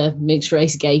hat to mixed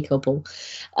race gay couple.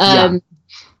 But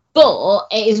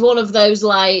it is one of those,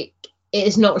 like,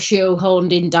 it's not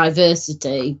shoehorned in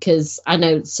diversity, because I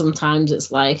know sometimes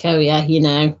it's like,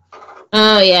 you're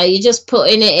just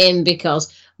putting it in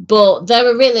because, but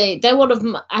they're one of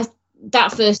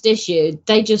that 1st issue,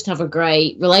 they just have a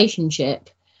great relationship.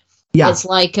 Yeah. It's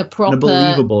like a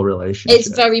believable relationship. It's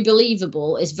very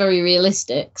believable. It's very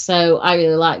realistic. So I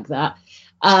really like that.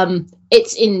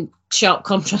 It's in sharp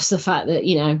contrast to the fact that,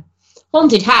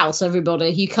 haunted house,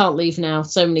 everybody, you can't leave now,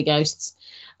 so many ghosts,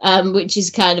 which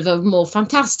is kind of a more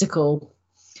fantastical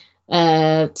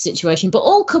situation. But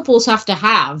all couples have to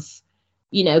have,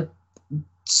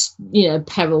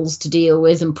 perils to deal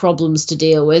with and problems to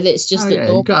deal with. It's just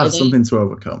you've got to have something to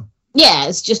overcome. Yeah,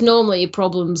 it's just normally your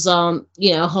problems aren't,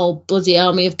 a whole bloody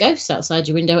army of ghosts outside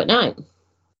your window at night.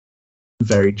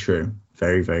 Very true.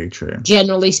 Very, very true.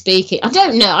 Generally speaking. I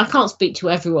don't know. I can't speak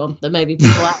to everyone. There may be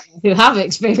people out there who have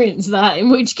experienced that, in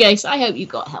which case I hope you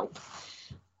got help.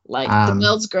 Like the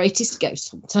world's greatest ghost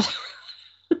hunter.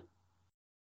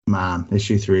 Man,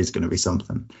 issue 3 is going to be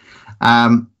something.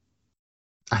 I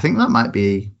think that might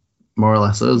be more or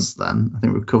less us then. I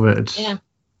think we've covered. Yeah.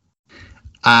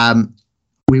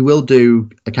 We will do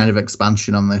a kind of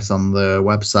expansion on this on the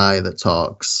website that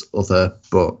talks other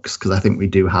books, because I think we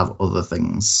do have other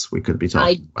things we could be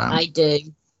talking about. I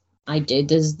do.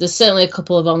 There's certainly a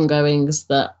couple of ongoings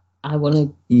that I want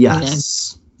to.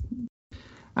 Yes.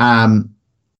 But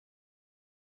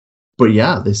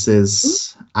yeah, this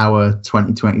is our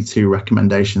 2022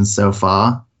 recommendations so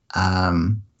far.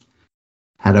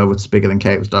 Head over to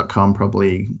biggerthancapes.com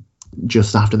probably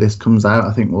just after this comes out.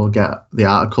 I think we'll get the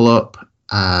article up.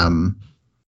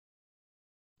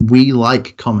 We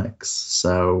like comics,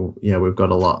 so yeah, we've got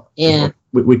a lot. Yeah,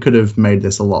 we could have made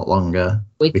this a lot longer.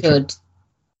 We could.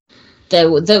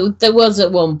 There was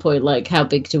at one point, like, how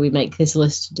big do we make this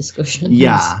list of discussions?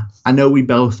 Yeah, I know we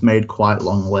both made quite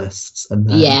long lists, and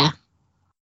then,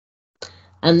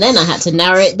 and then I had to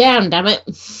narrow it down. Damn it!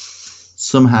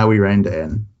 Somehow we reined it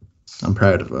in. I'm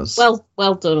proud of us.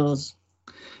 Well done, us.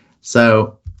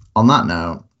 So, on that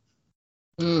note,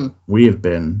 we have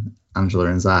been, Angela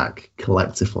and Zach,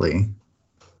 collectively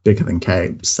Bigger Than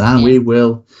Capes, and we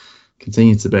will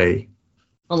continue to be.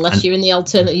 Unless you're in the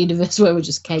alternate universe where we're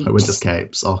just capes. We're just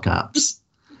capes, all caps.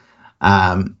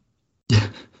 And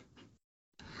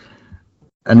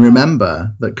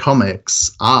remember that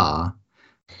comics are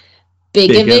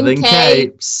bigger than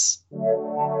capes.